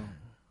mío.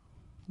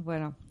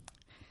 Bueno,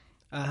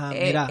 Ajá,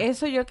 mira.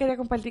 eso yo quería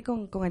compartir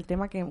con el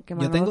tema que Yo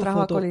Manolo tengo trajo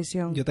a fotos.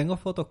 colisión. Yo tengo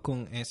fotos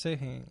con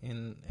ese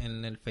en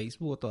el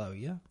Facebook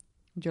todavía.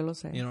 Yo lo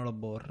sé. Yo no los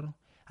borro.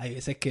 Hay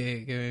veces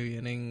que me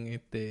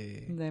vienen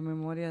De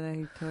memoria,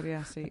 de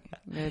historia, sí.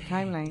 De y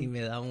timeline. me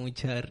da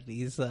mucha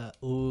risa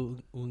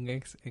un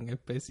ex en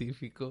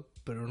específico,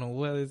 pero no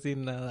voy a decir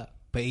nada.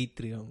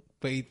 Patreon.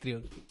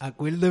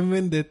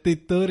 Acuérdenme de esta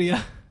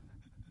historia.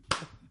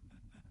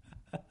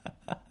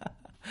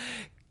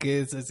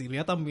 Que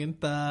Cecilia también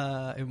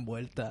está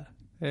envuelta.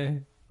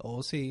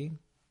 Oh, sí.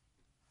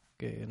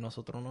 Que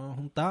nosotros nos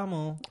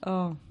juntamos.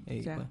 Oh, Y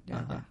ya, pues, ya,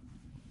 ajá. ya.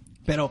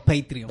 Pero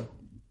Patreon.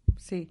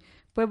 Sí.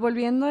 Pues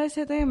volviendo a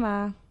ese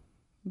tema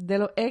de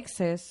los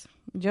exes,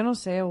 yo no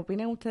sé,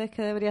 opinen ustedes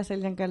que debería ser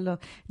Giancarlo.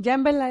 Ya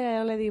en verdad ya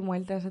yo le di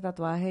muerte a ese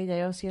tatuaje, ya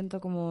yo siento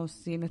como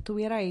si no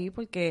estuviera ahí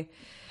porque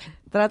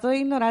trato de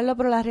ignorarlo,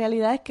 pero la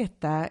realidad es que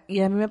está. Y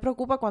a mí me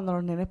preocupa cuando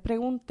los nenes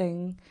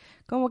pregunten,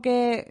 como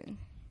que,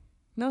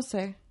 no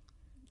sé.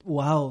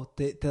 Wow,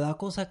 te da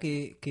cosa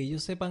que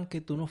ellos sepan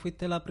que tú no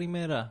fuiste la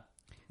primera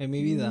en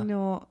mi vida.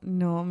 No,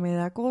 me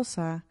da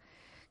cosa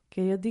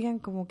que ellos digan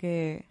como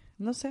que,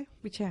 no sé,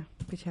 pichea,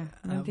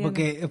 no entiendo.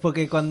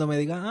 Porque cuando me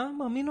digan,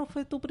 mami no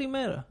fue tu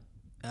primera.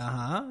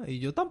 Ajá, y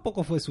yo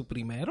tampoco fue su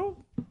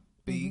primero.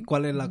 ¿Y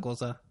cuál es la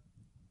cosa?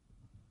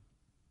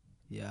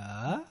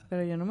 Ya.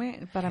 Pero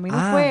para mí no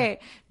Ah. fue,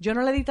 yo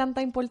no le di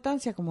tanta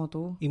importancia como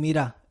tú. Y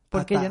mira,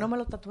 Porque hasta, yo no me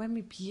lo tatué en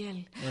mi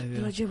piel, Ay, yo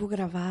lo Dios. llevo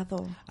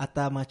grabado.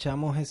 hasta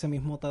machamos ese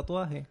mismo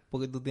tatuaje.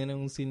 Porque tú tienes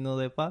un signo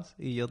de paz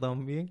y yo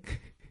también.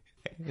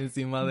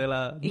 Encima de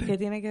la... ¿Y qué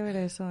tiene que ver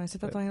eso? Ese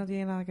tatuaje no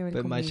tiene nada que ver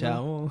Pues conmigo.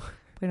 machamos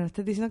Pero no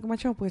estés diciendo que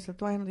machamos, porque ese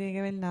tatuaje no tiene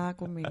que ver nada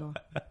conmigo.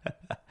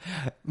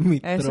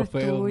 mis Eso es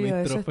trofeos, tuyo, mis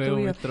eso es trofeos,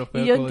 tuyo. mis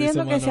trofeos. Y yo como dice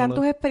entiendo que sean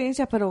Manolo. tus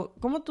experiencias, pero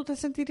 ¿cómo tú te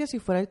sentirías si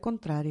fuera el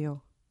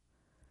contrario?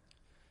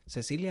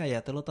 Cecilia,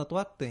 ¿ya te lo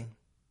tatuaste?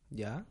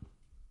 ¿Ya?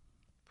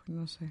 Pues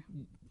no sé.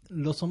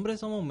 Los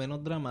hombres somos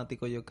menos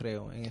dramáticos, yo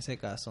creo, en ese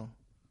caso.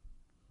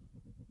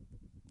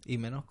 Y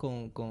menos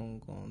con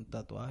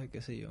tatuajes,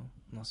 qué sé yo.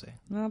 No sé.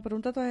 No, pero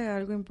un tatuaje es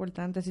algo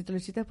importante. Si te lo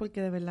hiciste es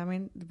porque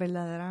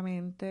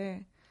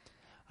verdaderamente...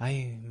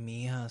 Ay,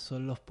 mija,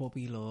 son los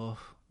puppy love.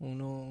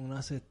 Uno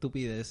hace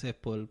estupideces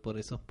por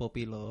esos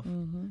puppy love.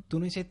 Ujú, ¿Tú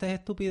no hiciste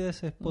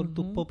estupideces por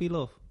tus puppy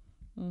love?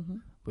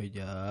 ujú. Pues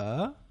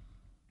ya,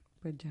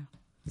 Pues ya.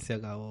 se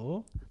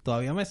acabó.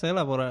 Todavía me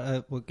cela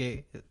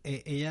porque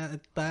ella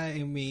está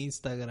en mi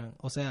Instagram.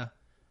 O sea,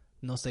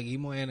 nos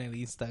seguimos en el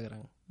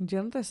Instagram.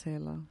 Yo no te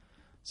celo.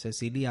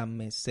 Cecilia,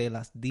 me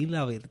celas, di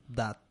la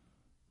verdad.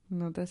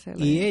 No te celo.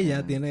 Y Giancarlo.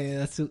 ella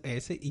tiene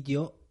ese y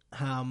yo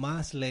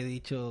jamás le he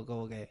dicho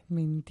como que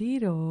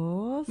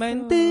Mentiroso.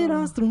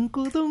 mentiras,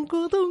 truncu,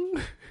 tuncu, tum.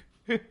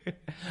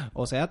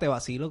 O sea, te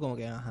vacilo como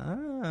que,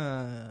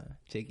 ajá,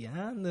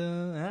 chequeando,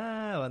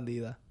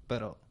 bandida.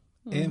 Pero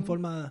en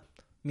forma,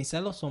 mis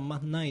celos son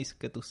más nice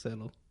que tus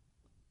celos.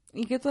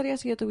 ¿Y qué tú harías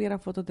si yo tuviera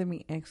fotos de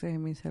mis exes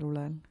en mi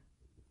celular?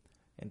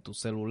 En tu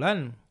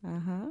celular,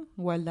 Ajá,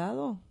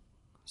 guardado.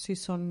 Si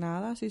son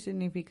nada, si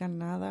significan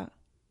nada,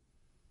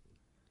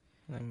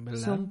 en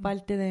verdad. son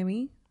parte de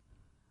mí.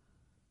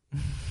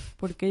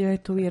 Porque ellos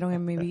estuvieron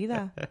en mi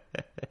vida.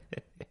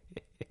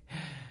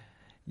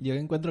 Yo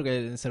encuentro que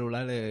el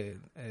celular es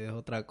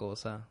otra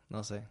cosa,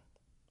 no sé,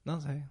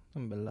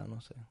 en verdad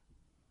no sé.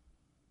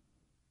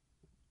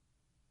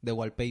 De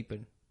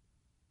wallpaper.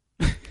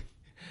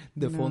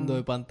 De No. fondo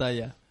de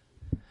pantalla.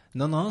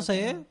 No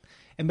sé.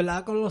 En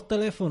verdad con los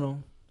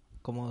teléfonos,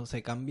 como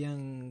se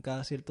cambian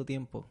cada cierto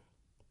tiempo,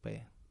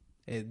 pues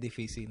es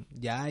difícil.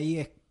 Ya ahí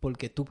es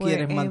porque tú Pues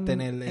quieres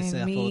mantener esa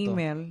en mi foto.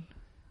 email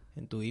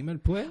En tu email,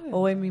 pues.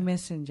 o en mi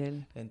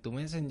Messenger. En tu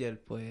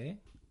Messenger, pues.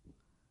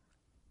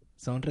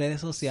 Son redes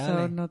So,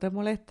 sociales. ¿no te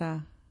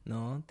molesta?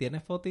 No,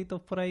 ¿tienes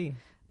fotitos por ahí?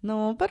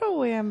 No, pero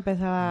voy a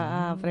empezar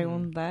a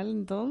preguntar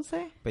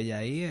entonces. Pues ya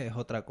ahí es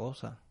otra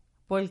cosa.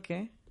 ¿Por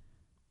qué?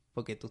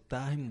 Porque tú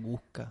estás en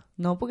busca.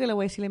 No, porque le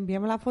voy a decir,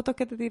 envíame las fotos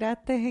que te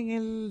tiraste en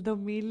el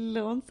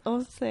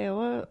 2011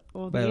 o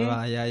Pero 10.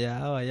 vaya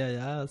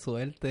ya,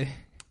 suerte.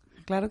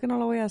 Claro que no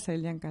lo voy a hacer,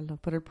 Giancarlo,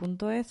 pero el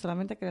punto es,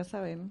 solamente quería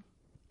saber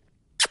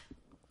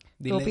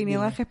tu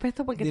opinión Dile- al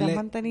respecto porque te dile- has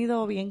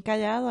mantenido bien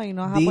callado y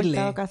no has dile-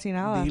 aportado casi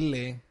nada.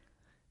 Dile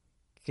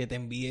que te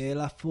envíe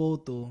la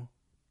foto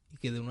y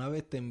que de una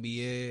vez te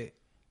envíe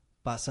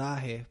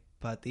pasajes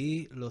para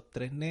ti, los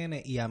 3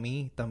 nenes y a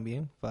mí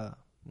también para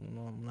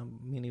unas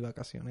mini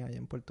vacaciones allá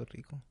en Puerto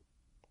Rico.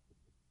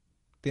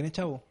 ¿Tienes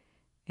chavo?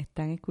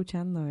 Están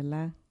escuchando,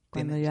 ¿verdad?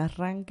 Cuando Tienes- yo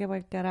arranque para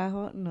el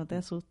carajo, no te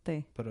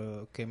asustes.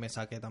 Pero que me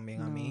saque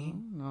también a mí.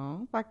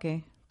 No, ¿para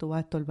qué? Tú vas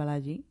a estorbar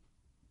allí.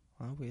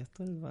 Ah, voy a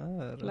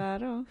estorbar.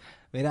 Claro.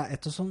 Mira,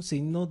 estos son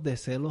signos de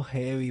celos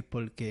heavy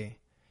porque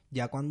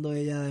ya cuando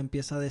ella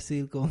empieza a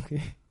decir como que,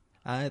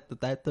 tú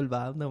estás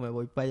estorbando, me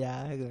voy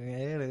para allá con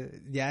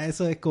él, ya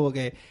eso es como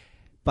que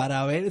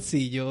para ver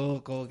si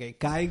yo como que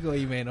caigo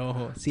y me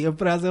enojo.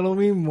 Siempre hace lo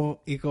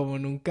mismo y como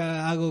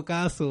nunca hago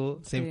caso,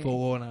 se Sí.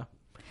 enfogona.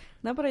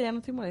 No, pero ya no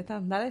estoy molesta.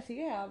 Dale,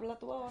 sigue, habla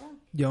tú ahora.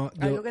 Yo,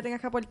 Algo que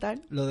tengas que aportar.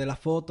 lo de la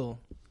foto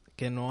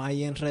que no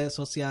hay en redes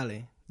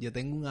sociales, yo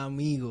tengo un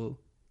amigo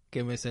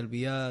que me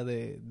servía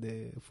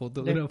de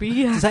fotógrafo. De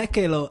espía. Tú sabes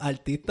que los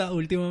artistas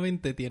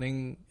últimamente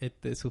tienen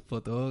sus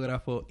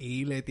fotógrafos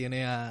y le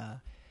tiene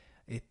a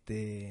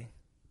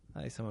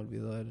ay, se me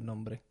olvidó el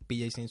nombre.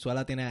 PJ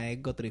Sinzuela tiene a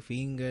Edgo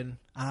Trifinger.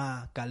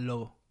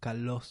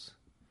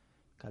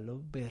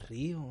 Carlos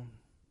Berrío.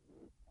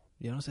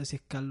 Yo no sé si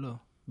es Carlos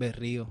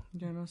Berrío.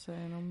 Yo no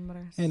sé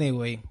nombres.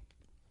 Anyway,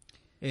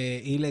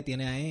 y le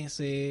tiene a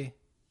ese,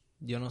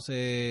 yo no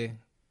sé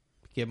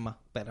quién más,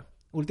 pero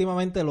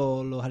últimamente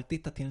los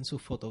artistas tienen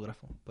sus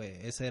fotógrafos, pues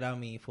ese era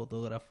mi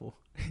fotógrafo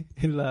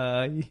en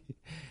la ahí,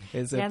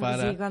 él se Ya,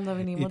 para sí, cuando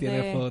vinimos y tiene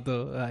de-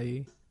 fotos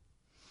ahí.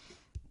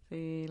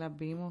 Sí, las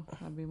vimos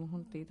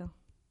juntitos.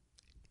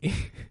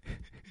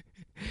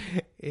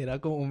 Era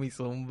como mi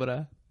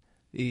sombra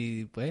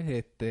y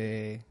pues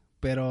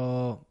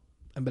pero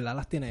en verdad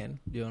las tiene él,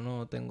 yo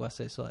no tengo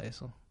acceso a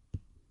eso.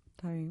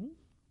 ¿Está bien?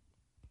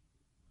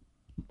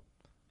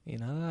 Y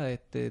nada,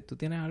 ¿tú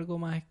tienes algo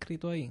más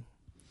escrito ahí?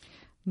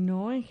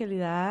 No, en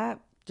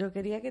realidad, yo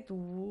quería que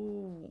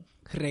tú...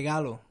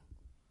 Regalo.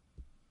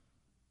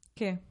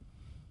 ¿Qué?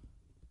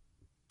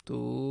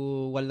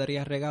 ¿Tú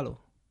guardarías regalos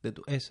de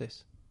tus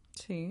exes?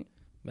 Sí,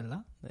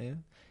 ¿Verdad?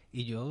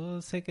 Y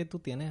yo sé que tú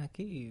tienes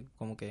aquí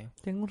como que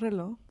tengo un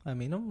reloj a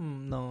mí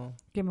no.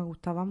 que me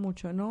gustaba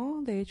mucho.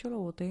 No, de hecho lo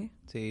boté.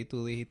 Sí,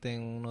 tú dijiste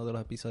en uno de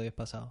los episodios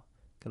pasados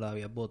que lo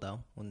habías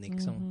botado, un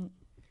Nixon. Ujú.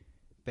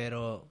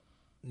 Pero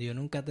yo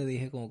nunca te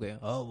dije como que,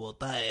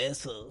 bota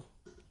eso.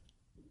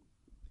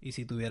 Y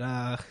si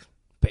tuvieras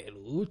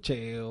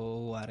peluche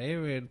o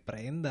whatever,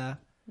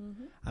 prenda,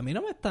 a mí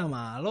no me está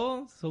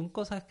malo. Son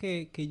cosas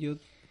que yo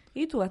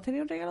 ¿Y tú has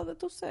tenido regalos de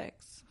tu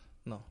sex?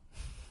 no.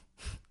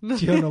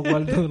 Yo no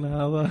guardo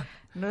nada.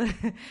 ¿No,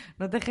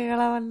 no te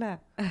regalaban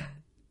nada?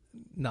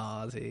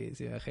 No, sí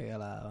me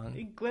regalaban.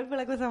 ¿Y cuál fue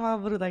la cosa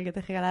más brutal que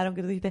te regalaron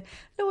que tú dijiste,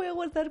 lo voy a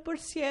guardar por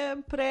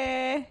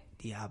siempre?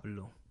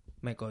 Diablo.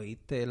 Me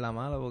cogiste en la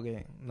mala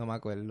porque no me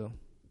acuerdo.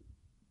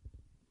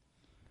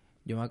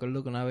 Yo me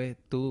acuerdo que una vez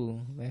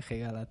tú me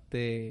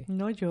regalaste...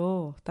 No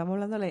yo, estamos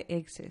hablando de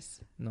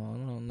exes.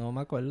 No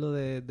me acuerdo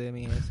de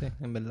mi ese,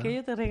 en verdad. ¿Qué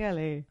yo te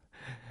regalé?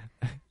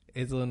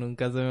 Eso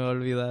nunca se me va a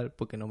olvidar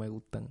porque no me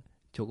gustan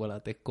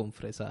chocolates con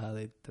fresas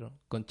adentro,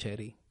 con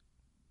cherry.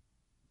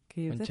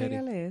 Que yo Con te cherry.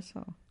 regalé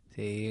eso.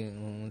 Sí,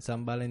 un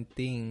San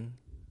Valentín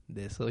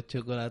de esos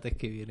chocolates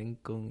que vienen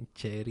con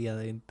cherry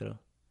adentro.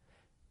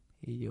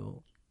 Y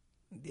yo,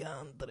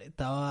 diantre,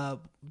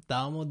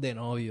 estábamos de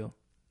novio.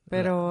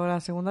 Pero la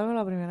segunda vez o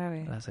la primera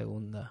vez. La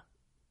segunda.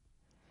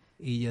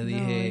 Y yo No,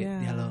 dije,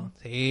 ya.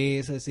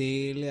 sí,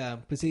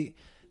 Cecilia, pues sí,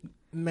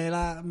 me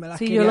las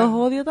Si quería... yo los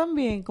odio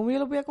también, ¿cómo yo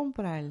los voy a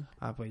comprar?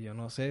 Ah, pues yo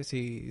no sé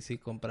si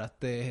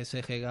compraste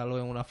ese regalo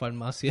en una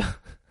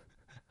farmacia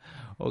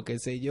o qué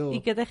sé yo.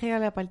 ¿Y qué te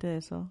regalé aparte de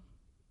eso?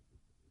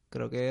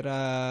 Creo que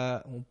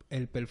era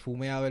el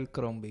perfume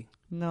Abercrombie.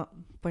 No,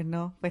 pues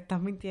estás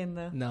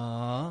mintiendo.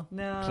 No,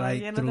 No,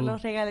 right yo no te through.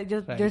 los regalé.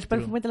 Yo Right el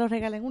perfume through. te lo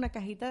regalé en una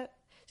cajita.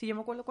 Si yo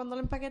me acuerdo cuando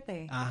lo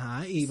empaqueté.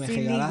 Ajá, y me Sin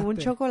regalaste. ningún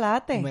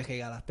chocolate. Y me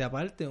regalaste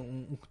aparte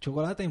un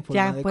chocolate en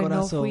forma Ya, de pues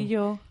corazón. no fui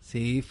yo.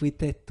 Sí,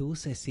 fuiste tú,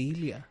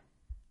 Cecilia.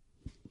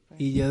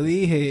 Y yo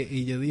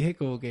dije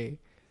como que,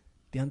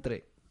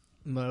 diantre,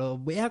 me lo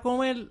voy a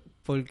comer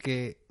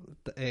porque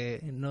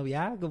el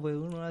noviazgo, pues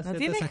uno hace No todas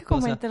tienes esas que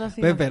cosas. comértelo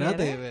si Pues no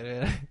espérate,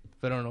 quieres.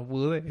 pero no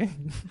pude.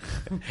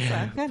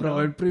 Sácalo.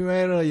 Probé el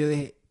primero, yo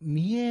dije,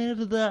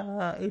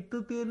 mierda,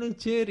 esto tiene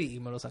cherry. Y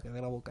me lo saqué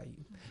de la boca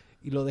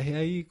y lo dejé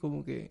ahí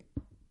como que,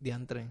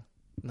 diantre,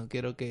 no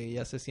quiero que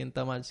ella se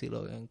sienta mal si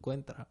lo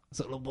encuentra.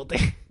 Solo boté.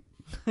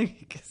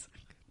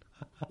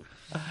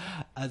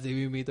 Así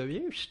mismito,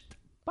 bien.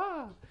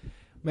 Pa.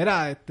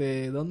 Mira,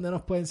 ¿dónde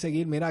nos pueden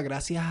seguir? Mira,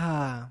 gracias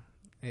a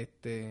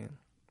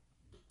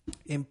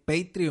en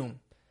Patreon.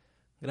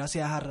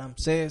 Gracias a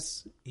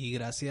Ramsés y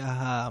gracias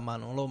a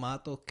Manolo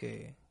Matos,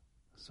 que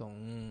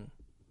son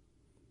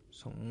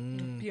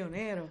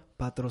Pionero.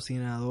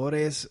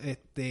 patrocinadores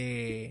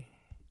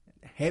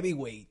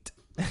heavyweight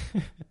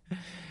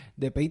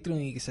de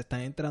Patreon, y que se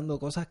están enterando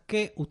cosas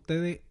que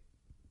ustedes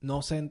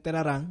no se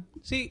enterarán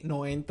si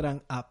no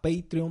entran a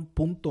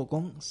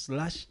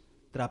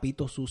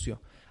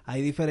patreon.com/trapitosucio.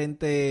 Hay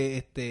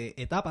diferentes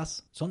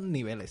etapas, son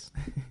niveles.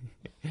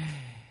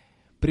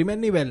 Primer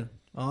nivel,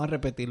 vamos a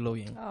repetirlo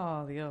bien.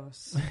 Oh,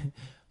 Dios.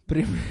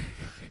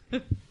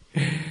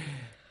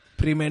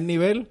 Primer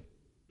nivel,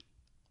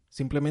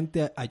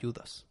 simplemente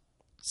ayudas.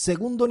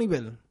 Segundo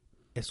nivel,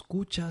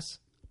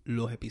 escuchas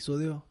los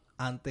episodios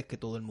antes que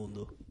todo el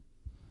mundo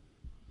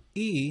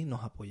y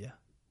nos apoyas.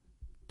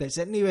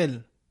 Tercer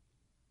nivel,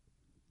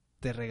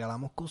 te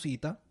regalamos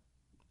cositas,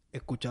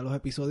 escuchas los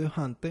episodios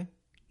antes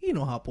y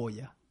nos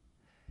apoyas.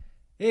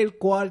 El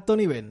cuarto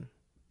nivel,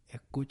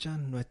 escuchas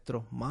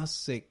nuestros más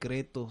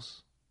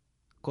secretos,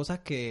 cosas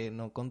que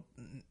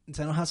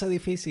se nos hace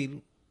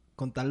difícil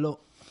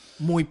contarlo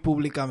muy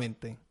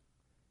públicamente.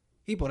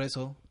 Y por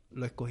eso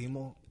lo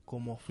escogimos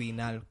como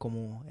final,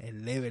 como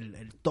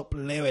el top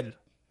level.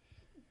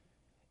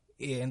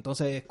 Y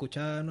entonces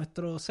escucha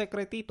nuestros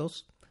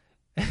secretitos.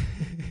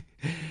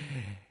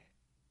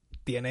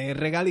 Tiene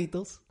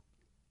regalitos.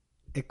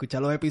 Escucha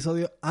los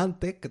episodios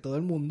antes que todo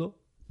el mundo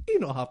y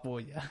nos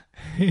apoya.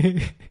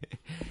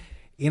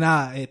 Y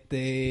nada,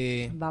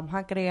 Vamos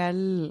a crear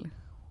un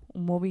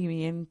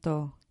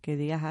movimiento que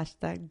diga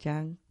hashtag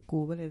Jan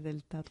cubre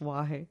del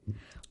tatuaje.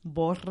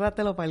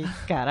 Bórratelo para el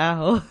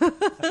carajo.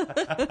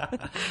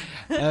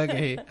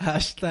 Ok,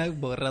 hashtag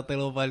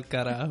bórratelo para el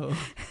carajo.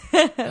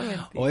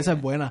 O esa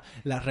es buena.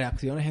 Las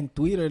reacciones en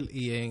Twitter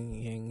y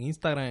en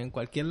Instagram, en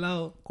cualquier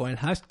lado, con el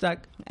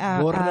hashtag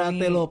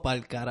bórratelo para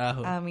el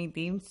carajo. A mi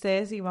team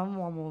Ceci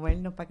vamos a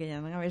movernos para que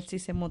llamen a ver si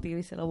se motiva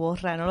y se lo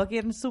borra. No lo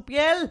quieren en su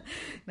piel.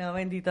 No,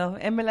 bendito.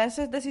 En verdad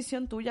esa es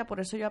decisión tuya, por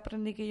eso yo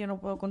aprendí que yo no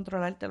puedo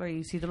controlártelo.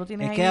 Y si tú lo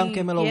tienes es ahí que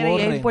aunque me lo quieres y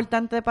borren, es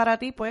importante para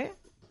ti, pues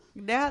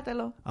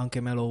déjatelo.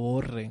 Aunque me lo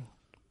borren,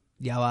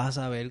 ya vas a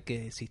saber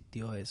que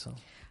existió eso.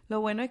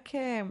 Lo bueno es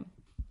que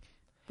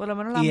por lo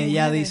menos la y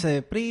ella mujer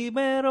dice,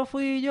 primero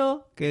fui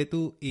yo que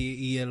tú.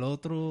 Y el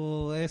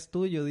otro es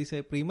tuyo,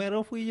 dice,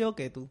 primero fui yo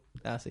que tú.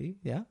 Así,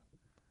 ya.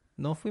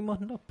 No fuimos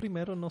los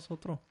primeros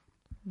nosotros.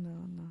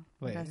 No.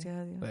 Pues, Gracias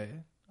a Dios.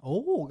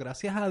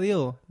 Gracias a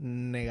Dios.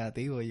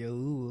 Negativo, yo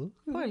dudo.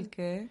 ¿Por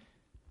qué?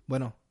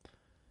 Bueno,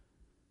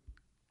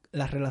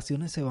 las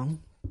relaciones se van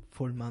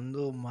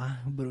formando más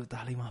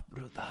brutal y más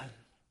brutal.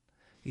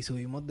 Y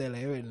subimos de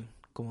level,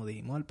 como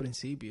dijimos al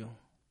principio.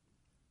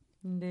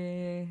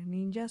 De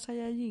Ninja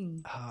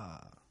Saiyajin.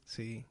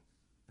 Sí.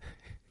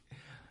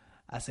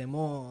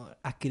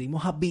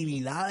 Adquirimos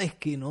habilidades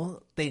que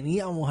no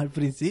teníamos al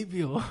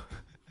principio.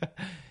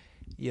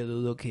 Yo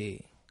dudo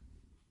que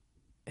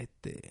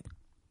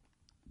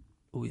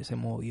hubiese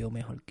movido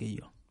mejor que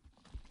yo.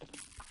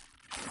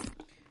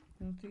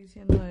 No estoy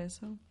diciendo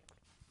eso.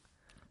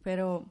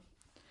 Pero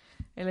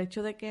el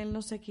hecho de que él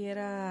no se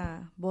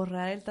quiera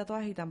borrar el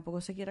tatuaje y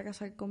tampoco se quiera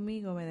casar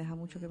conmigo me deja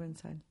mucho que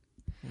pensar.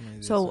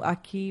 So,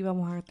 aquí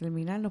vamos a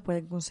terminar. Nos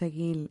pueden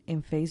conseguir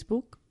en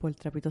Facebook por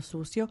Trapito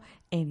Sucio,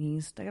 en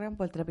Instagram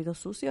por Trapito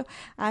Sucio.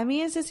 A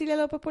mí es Cecilia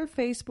López por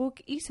Facebook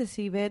y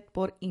Cecibet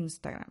por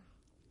Instagram.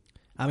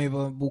 A mí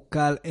pueden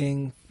buscar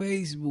en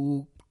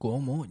Facebook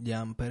como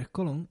Jan Pérez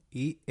Colón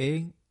y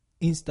en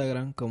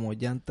Instagram como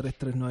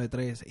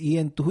Jan3393 y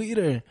en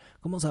Twitter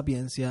como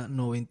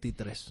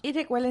Sapiencia93. Y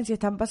recuerden, si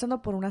están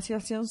pasando por una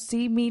situación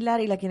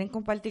similar y la quieren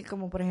compartir,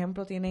 como por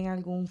ejemplo tienen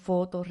algún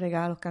foto,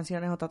 regalos,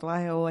 canciones o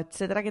tatuajes o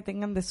etcétera que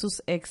tengan de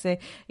sus exes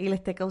y le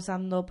esté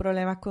causando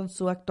problemas con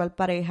su actual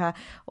pareja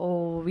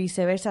o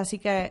viceversa, así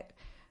que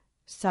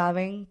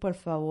saben, por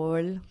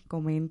favor,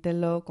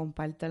 coméntenlo,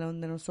 compártanlo,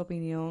 denos su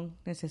opinión.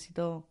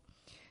 Necesito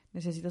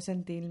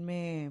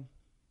sentirme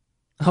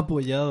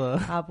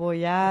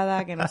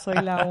apoyada, que no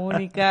soy la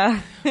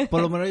única.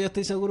 Por lo menos yo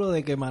estoy seguro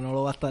de que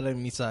Manolo va a estar en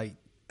mi site.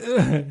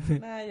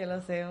 Yo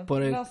lo sé.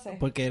 No sé.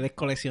 Porque él es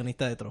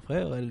coleccionista de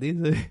trofeos, él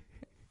dice.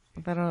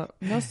 Pero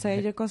no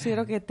sé, yo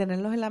considero que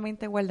tenerlos en la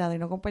mente guardados y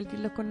no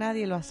compartirlos con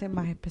nadie lo hace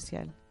más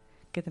especial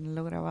que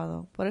tenerlo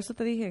grabado. Por eso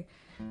te dije,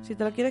 si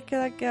te lo quieres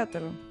quedar,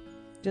 quédatelo.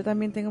 Yo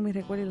también tengo mis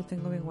recuerdos y los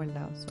tengo bien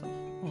guardados.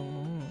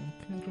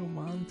 Qué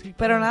romántico.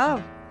 Pero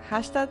nada,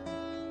 hashtag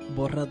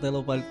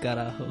bórratelo para el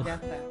carajo. ya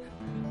está.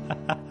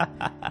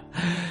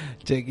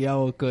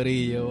 Chequeamos,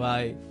 corillo,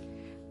 bye.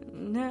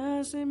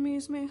 Nacen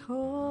mis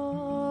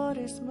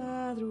mejores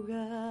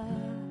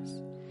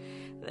madrugadas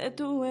de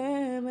tu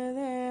M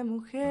de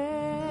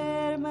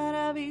mujer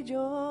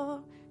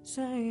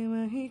maravillosa y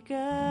mágica.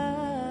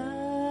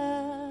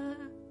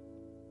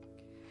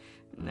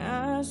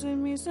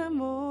 Nacen mis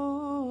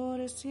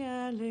amores y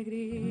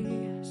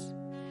alegrías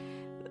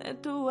de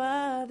tu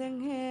hada de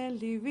ángel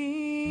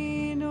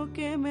divino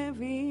que me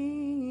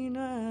vino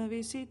a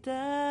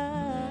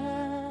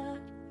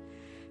visitar.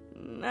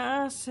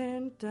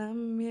 Nacen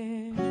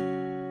también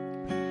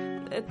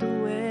de tu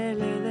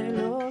L de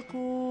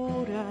locura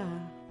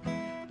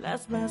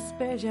las más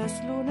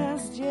bellas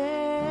lunas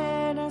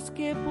llenas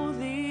que he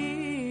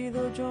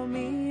podido yo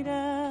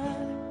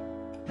mirar,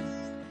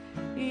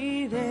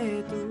 y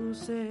de tu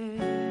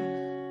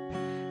ser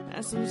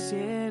nace un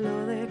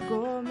cielo de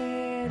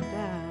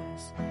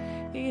cometas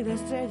y de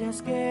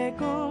estrellas que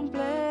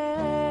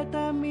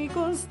completan mi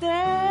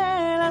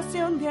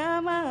constelación de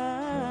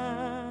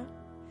amar.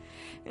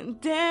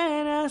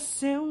 Te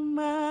nace un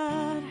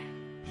mar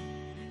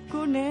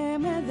con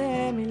M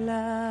de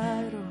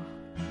milagro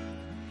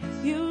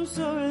y un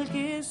sol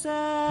que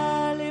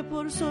sale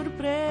por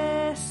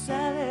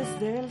sorpresa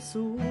desde el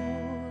sur.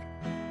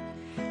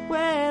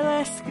 Puedo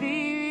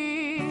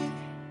escribir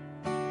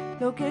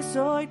lo que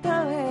soy tu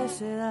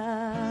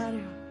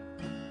abecedario,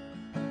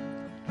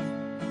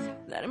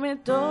 darme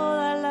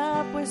toda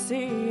la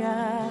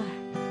poesía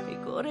y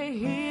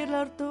corregir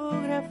la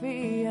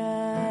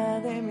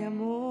ortografía de mi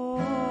amor.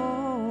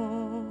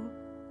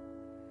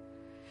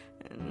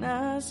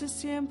 Nace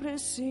siempre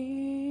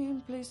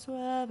simple y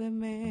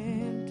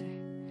suavemente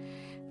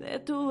de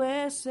tu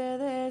S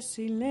de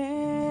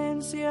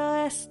silencio,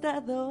 esta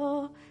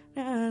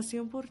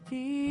adoración por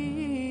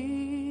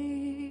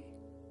ti.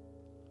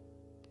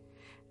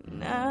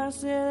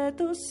 Nace de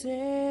tus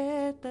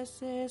Z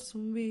ese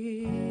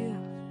zumbido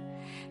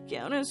que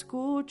aún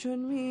escucho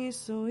en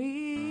mis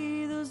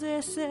oídos, de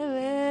ese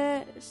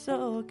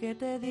beso que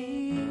te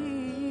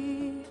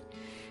di,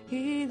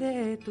 y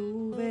de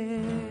tu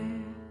ver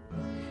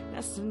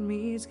nacen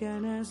mis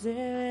ganas de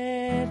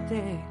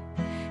verte,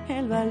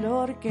 el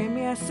valor que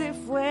me hace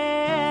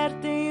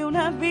fuerte y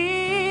una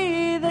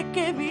vida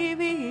que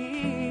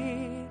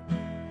vivir.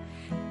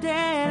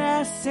 Te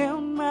nace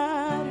un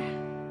mar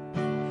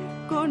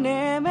con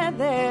M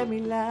de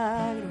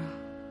milagro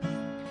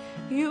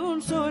y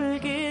un sol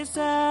que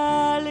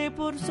sale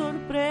por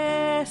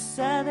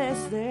sorpresa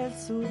desde el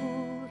sur.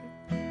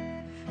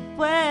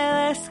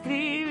 Puedo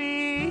escribir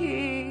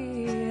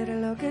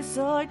lo que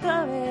soy tu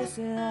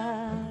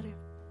abecedario,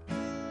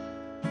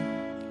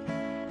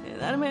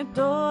 darme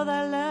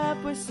toda la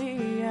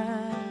poesía,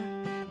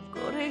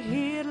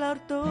 corregir la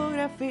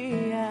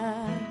ortografía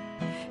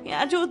y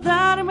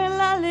ayudarme en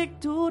la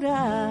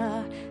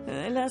lectura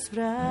de las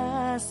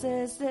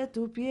frases de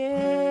tu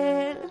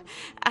piel,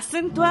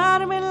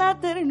 acentuarme en la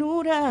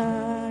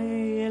ternura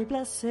y el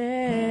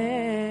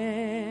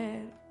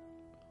placer,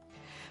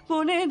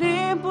 poner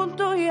en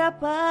punto y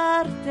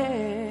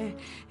aparte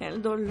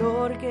el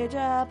dolor que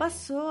ya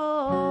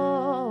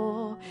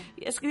pasó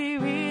y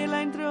escribir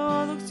la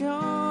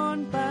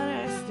introducción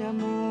para este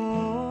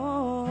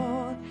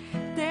amor.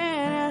 Te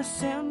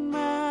nace un